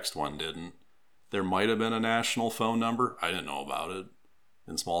 the text one didn't. There might have been a national phone number. I didn't know about it.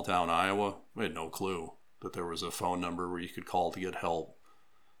 In small town Iowa, we had no clue that there was a phone number where you could call to get help.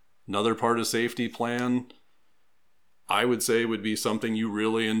 Another part of safety plan, I would say, would be something you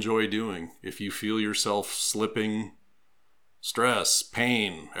really enjoy doing. If you feel yourself slipping, stress,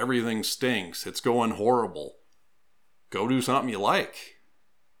 pain, everything stinks, it's going horrible, go do something you like.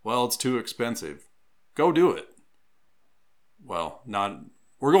 Well, it's too expensive. Go do it. Well,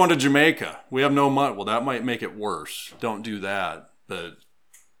 we're going to Jamaica. We have no money. Well, that might make it worse. Don't do that. But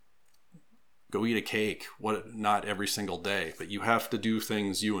go eat a cake. Not every single day, but you have to do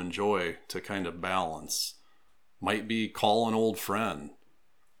things you enjoy to kind of balance. Might be call an old friend,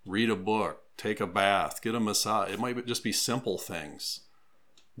 read a book, take a bath, get a massage. It might just be simple things.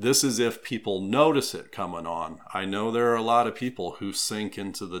 This is if people notice it coming on. I know there are a lot of people who sink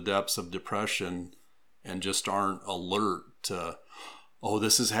into the depths of depression and just aren't alert to, oh,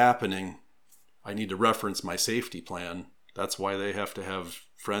 this is happening. I need to reference my safety plan. That's why they have to have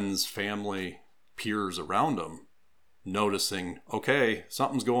friends, family, peers around them, noticing, okay,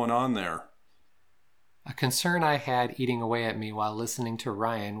 something's going on there. A concern I had eating away at me while listening to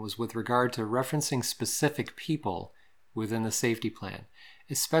Ryan was with regard to referencing specific people within the safety plan,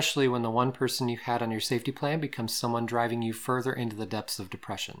 especially when the one person you had on your safety plan becomes someone driving you further into the depths of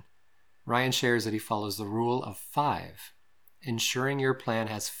depression. Ryan shares that he follows the rule of 5, ensuring your plan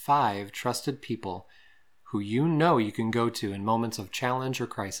has 5 trusted people who you know you can go to in moments of challenge or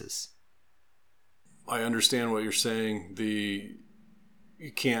crisis. I understand what you're saying.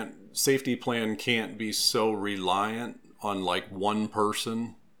 Safety plan can't be so reliant on like one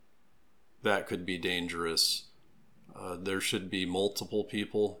person. That could be dangerous. There should be multiple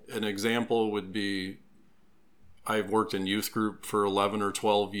people. An example would be, I've worked in youth group for 11 or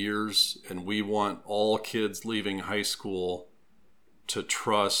 12 years, and we want all kids leaving high school to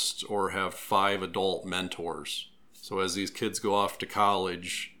trust or have 5 adult mentors. So as these kids go off to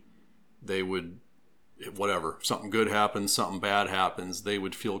college, they would, whatever, something good happens, something bad happens, they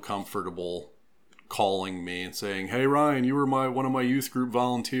would feel comfortable calling me and saying, hey Ryan, you were one of my youth group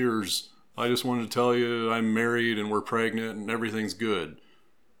volunteers. I just wanted to tell you I'm married and we're pregnant and everything's good.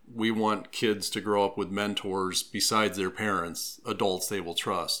 We want kids to grow up with mentors besides their parents, adults they will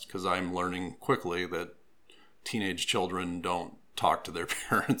trust, because I'm learning quickly that teenage children don't talk to their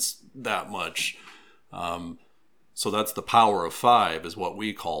parents that much. So that's the power of 5 is what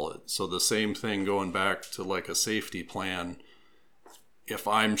we call it. So the same thing going back to like a safety plan. If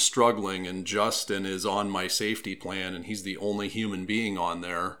I'm struggling and Justin is on my safety plan and he's the only human being on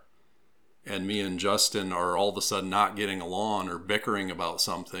there, and me and Justin are all of a sudden not getting along or bickering about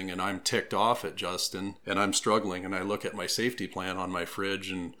something, and I'm ticked off at Justin and I'm struggling, and I look at my safety plan on my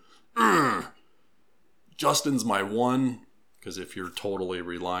fridge and Justin's my one, because if you're totally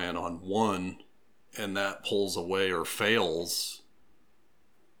reliant on one and that pulls away or fails,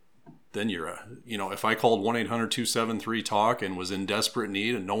 then if I called 1-800-273-TALK and was in desperate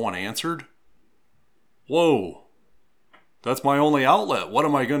need and no one answered, whoa, that's my only outlet. What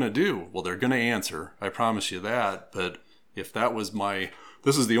am I going to do? Well, they're going to answer. I promise you that. But if that was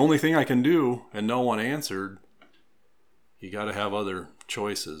this is the only thing I can do and no one answered, you got to have other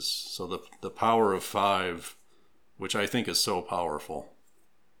choices. So the power of 5, which I think is so powerful,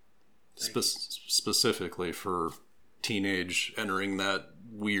 specifically for teenage entering that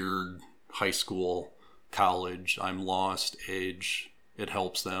weird high school, college, I'm lost age, it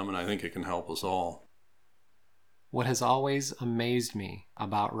helps them, and I think it can help us all. What has always amazed me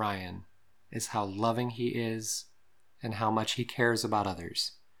about Ryan is how loving he is and how much he cares about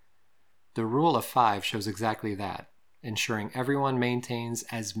others. The rule of 5 shows exactly that, ensuring everyone maintains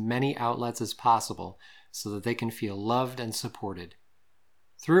as many outlets as possible so that they can feel loved and supported.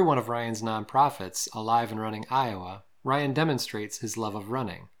 Through one of Ryan's nonprofits, Alive and Running Iowa, Ryan demonstrates his love of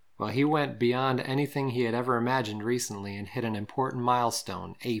running. Well, he went beyond anything he had ever imagined recently and hit an important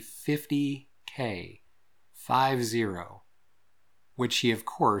milestone, a 50K. 50, which he of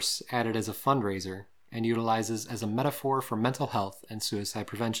course added as a fundraiser and utilizes as a metaphor for mental health and suicide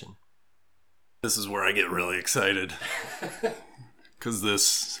prevention. This is where I get really excited, because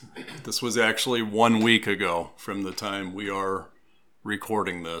this was actually 1 week ago from the time we are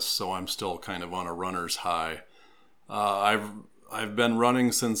recording this, so I'm still kind of on a runner's high. I've been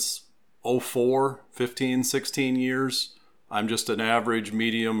running since 2004, 15, 16 years. I'm just an average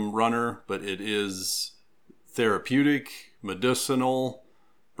medium runner, but it is therapeutic, medicinal,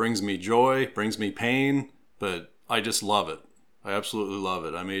 brings me joy, brings me pain, but I just love it. I absolutely love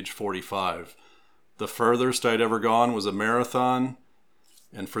it. I'm age 45. The furthest I'd ever gone was a marathon,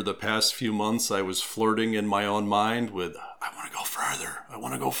 and for the past few months I was flirting in my own mind with, I want to go further, I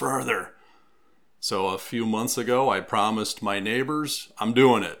want to go further. So a few months ago I promised my neighbors, I'm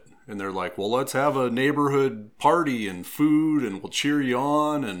doing it. And they're like, well, let's have a neighborhood party and food and we'll cheer you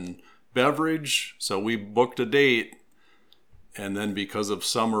on and beverage. So we booked a date, and then because of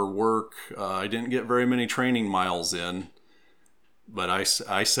summer work, I didn't get very many training miles in, but I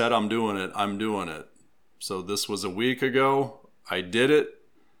said I'm doing it. So this was a week ago. I did it.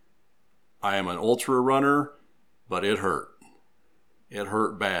 I am an ultra runner, but it hurt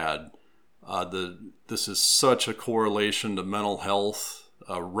bad. This is such a correlation to mental health,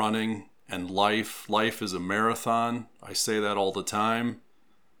 running and life. Life is a marathon. I say that all the time.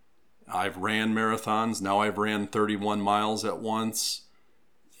 I've ran marathons. Now I've ran 31 miles at once.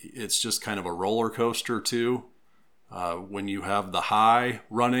 It's just kind of a roller coaster too. When you have the high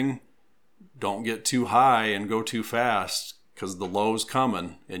running, don't get too high and go too fast because the low's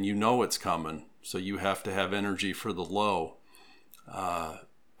coming and you know it's coming. So you have to have energy for the low.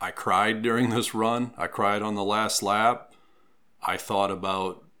 I cried during this run. I cried on the last lap. I thought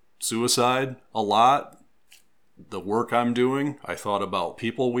about suicide a lot. The work I'm doing. I thought about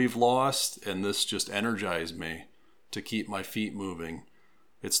people we've lost, and this just energized me to keep my feet moving.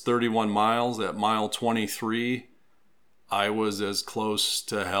 It's 31 miles. At mile 23, I was as close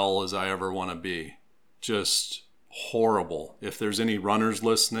to hell as I ever want to be. Just horrible. If there's any runners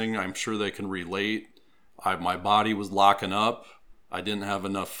listening, I'm sure they can relate. My body was locking up. I didn't have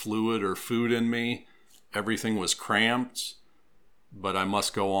enough fluid or food in me. Everything was cramped, but I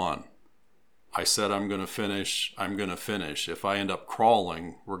must go on. I said I'm going to finish. I'm going to finish. If I end up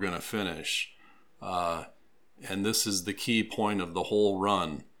crawling, we're going to finish. And this is the key point of the whole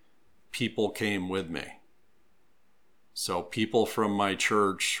run. People came with me. So people from my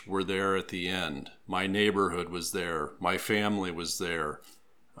church were there at the end. My neighborhood was there. My family was there.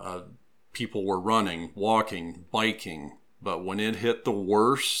 People were running, walking, biking. But when it hit the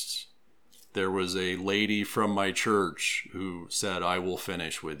worst, there was a lady from my church who said, I will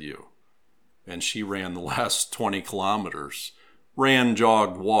finish with you. And she ran the last 20 kilometers. Ran,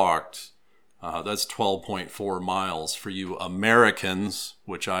 jogged, walked. That's 12.4 miles for you Americans,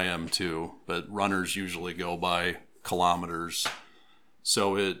 which I am too. But runners usually go by kilometers.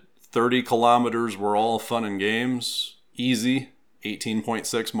 So 30 kilometers were all fun and games. Easy,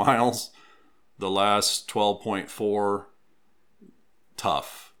 18.6 miles. The last 12.4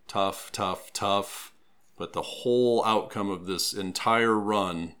 tough. But the whole outcome of this entire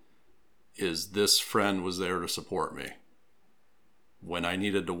run is this friend was there to support me. When I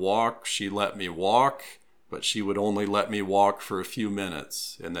needed to walk, she let me walk, but she would only let me walk for a few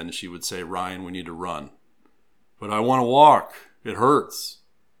minutes. And then she would say, Ryan, we need to run. But I want to walk. It hurts.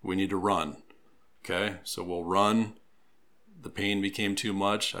 We need to run. Okay, so we'll run. The pain became too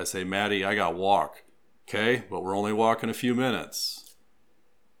much. I say, Maddie, I got to walk. Okay, but we're only walking a few minutes.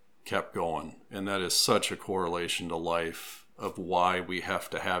 Kept going. And that is such a correlation to life of why we have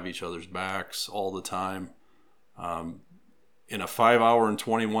to have each other's backs all the time. In a 5 hour and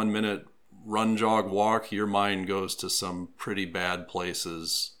 21 minute run, jog, walk, your mind goes to some pretty bad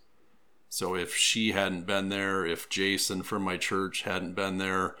places. So if she hadn't been there, if Jason from my church hadn't been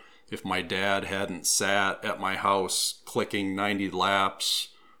there, if my dad hadn't sat at my house clicking 90 laps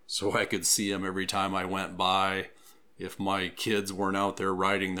so I could see him every time I went by, if my kids weren't out there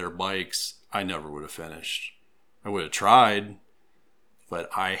riding their bikes, I never would have finished. I would have tried, but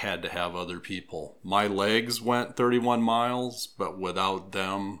I had to have other people. My legs went 31 miles, but without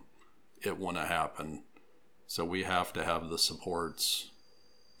them, it wouldn't have happened. So we have to have the supports,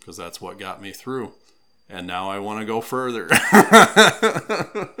 because that's what got me through. And now I want to go further.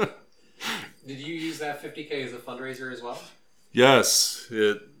 Did you use that 50K as a fundraiser as well? Yes,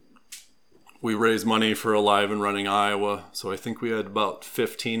 we raised money for Alive and Running Iowa, so I think we had about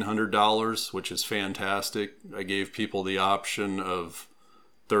 $1,500, which is fantastic. I gave people the option of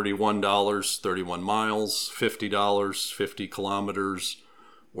 $31, 31 miles, $50, 50 kilometers,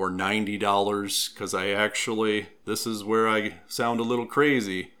 or $90, because I actually, this is where I sound a little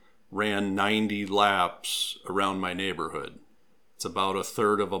crazy, ran 90 laps around my neighborhood. It's about a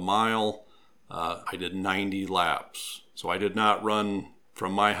third of a mile. I did 90 laps. So I did not run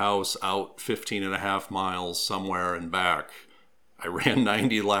from my house out 15 and a half miles somewhere and back. I ran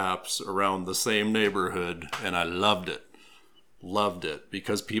 90 laps around the same neighborhood, and I loved it. Loved it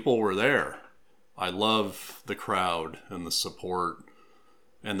because people were there. I love the crowd and the support,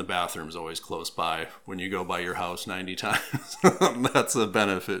 and the bathroom's always close by when you go by your house 90 times. That's a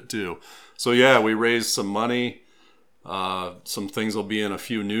benefit too. So yeah, we raised some money. Some things will be in a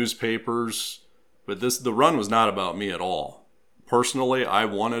few newspapers, but the run was not about me at all. Personally, I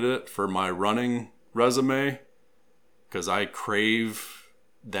wanted it for my running resume because I crave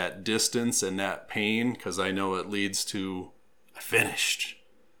that distance and that pain because I know it leads to I finished.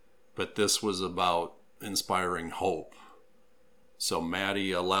 But this was about inspiring hope. So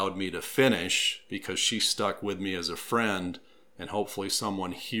Maddie allowed me to finish because she stuck with me as a friend, and hopefully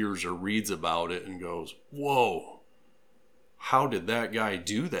someone hears or reads about it and goes, whoa, how did that guy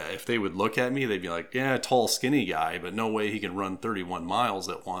do that? If they would look at me, they'd be like, yeah, tall, skinny guy, but no way he can run 31 miles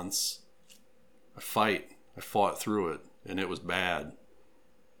at once. I fought through it, and it was bad.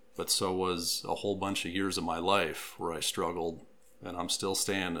 But so was a whole bunch of years of my life where I struggled, and I'm still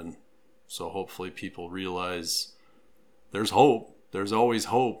standing. So hopefully people realize there's hope. There's always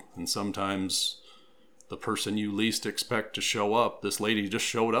hope. And sometimes the person you least expect to show up, this lady just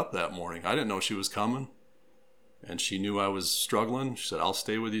showed up that morning. I didn't know she was coming. And she knew I was struggling. She said, I'll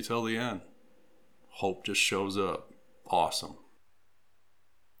stay with you till the end. Hope just shows up. Awesome.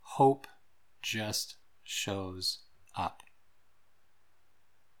 Hope just shows up.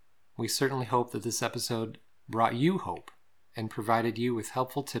 We certainly hope that this episode brought you hope and provided you with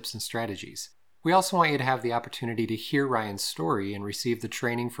helpful tips and strategies. We also want you to have the opportunity to hear Ryan's story and receive the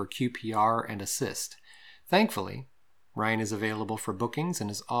training for QPR and Assist. Thankfully, Ryan is available for bookings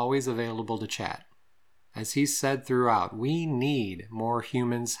and is always available to chat. As he's said throughout, we need more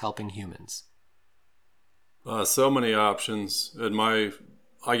humans helping humans. So many options. And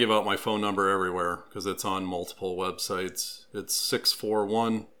I give out my phone number everywhere because it's on multiple websites. It's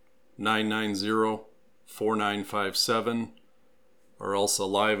 641-990-4957, or else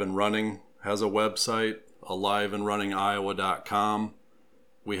Alive and Running has a website, aliveandrunningiowa.com.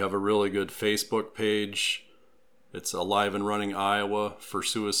 We have a really good Facebook page. It's Alive and Running Iowa for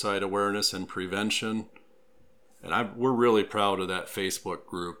suicide awareness and prevention. And we're really proud of that Facebook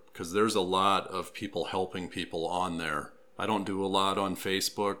group because there's a lot of people helping people on there. I don't do a lot on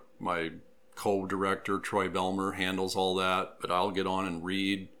Facebook. My co-director, Troy Belmer, handles all that, but I'll get on and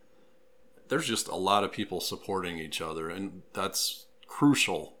read. There's just a lot of people supporting each other, and that's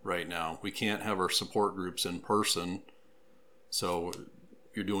crucial right now. We can't have our support groups in person, so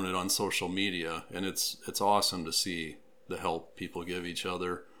you're doing it on social media, and it's awesome to see the help people give each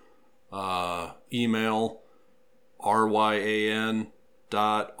other. Email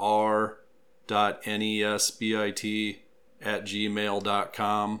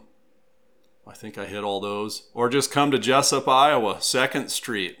ryan.r.nesbit@gmail.com. I think I hit all those. Or just come to Jessup, Iowa, 2nd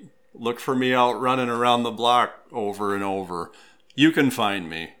Street. Look for me out running around the block over and over. You can find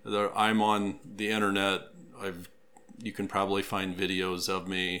me. I'm on the internet. You can probably find videos of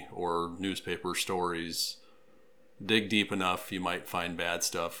me or newspaper stories. Dig deep enough, you might find bad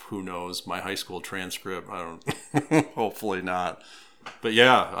stuff. Who knows? My high school transcript, I don't. Hopefully not. But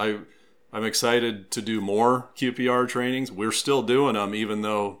yeah, I'm excited to do more QPR trainings. We're still doing them even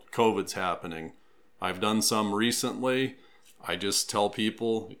though COVID's happening. I've done some recently. I just tell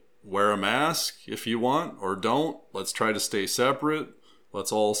people, wear a mask if you want or don't. Let's try to stay separate.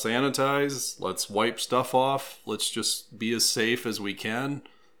 Let's all sanitize. Let's wipe stuff off. Let's just be as safe as we can.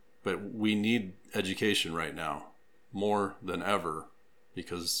 But we need education right now, more than ever,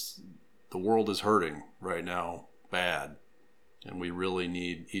 because the world is hurting right now bad. And we really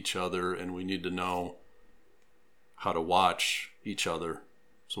need each other, and we need to know how to watch each other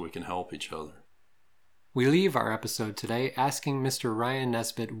so we can help each other. We leave our episode today asking Mr. Ryan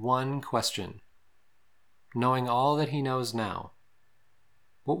Nesbitt one question. Knowing all that he knows now,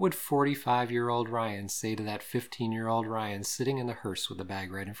 what would 45-year-old Ryan say to that 15-year-old Ryan sitting in the hearse with the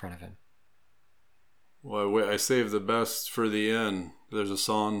bag right in front of him? Well, I saved the best for the end. There's a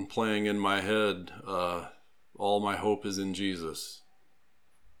song playing in my head, All My Hope Is in Jesus.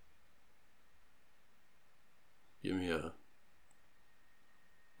 Give me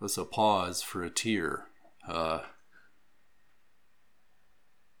let's a pause for a tear.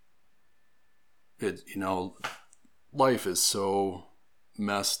 Life is so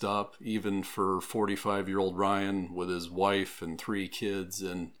messed up, even for 45-year-old Ryan with his wife and 3 kids,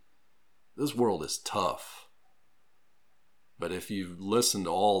 and this world is tough. But if you listen to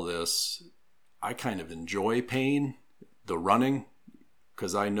all this, I kind of enjoy pain, the running,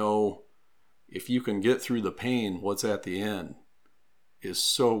 because I know if you can get through the pain, what's at the end is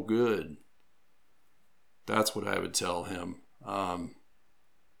so good. That's what I would tell him.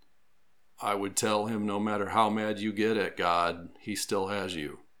 I would tell him no matter how mad you get at God, he still has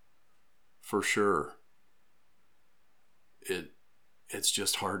you. For sure. It's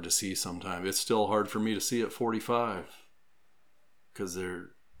just hard to see sometimes. It's still hard for me to see at 45. Because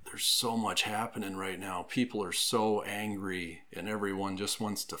there's so much happening right now. People are so angry and everyone just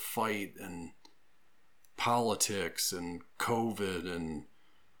wants to fight, and politics and COVID and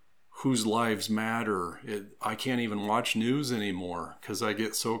whose lives matter. I can't even watch news anymore because I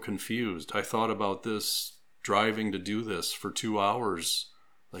get so confused. I thought about this driving to do this for 2 hours.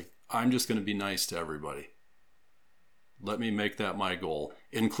 Like, I'm just going to be nice to everybody. Let me make that my goal,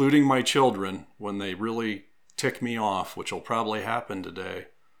 including my children when they really tick me off, which will probably happen today.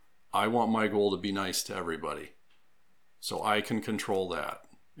 I want my goal to be nice to everybody so I can control that.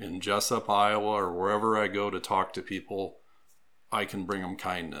 In Jessup, Iowa, or wherever I go to talk to people, I can bring them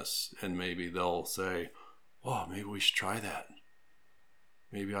kindness, and maybe they'll say, oh, maybe we should try that.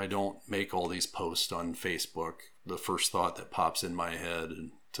 Maybe I don't make all these posts on Facebook, the first thought that pops in my head,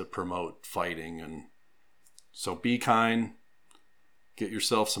 and to promote fighting. And so be kind, get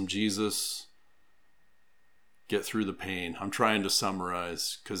yourself some Jesus, get through the pain. I'm trying to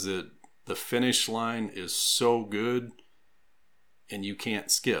summarize because the The finish line is so good, and you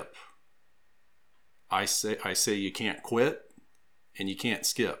can't skip. I say you can't quit, and you can't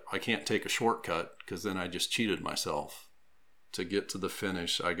skip. I can't take a shortcut, because then I just cheated myself. To get to the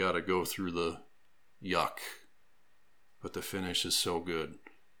finish, I got to go through the yuck. But the finish is so good.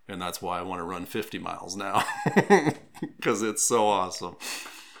 And that's why I want to run 50 miles now. Because it's so awesome.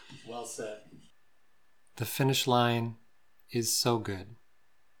 Well said. The finish line is so good.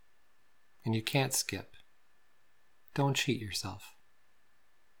 And you can't skip. Don't cheat yourself.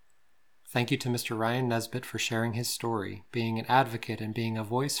 Thank you to Mr. Ryan Nesbitt for sharing his story, being an advocate and being a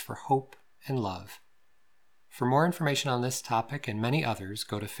voice for hope and love. For more information on this topic and many others,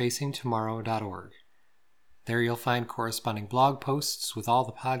 go to facingtomorrow.org. There you'll find corresponding blog posts with all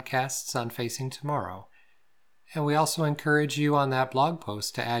the podcasts on Facing Tomorrow. And we also encourage you on that blog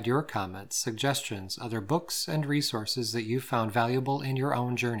post to add your comments, suggestions, other books, and resources that you found valuable in your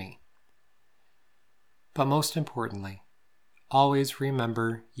own journey. But most importantly, always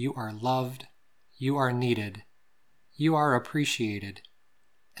remember you are loved, you are needed, you are appreciated,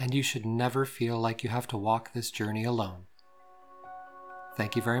 and you should never feel like you have to walk this journey alone.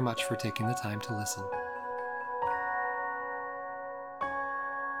 Thank you very much for taking the time to listen.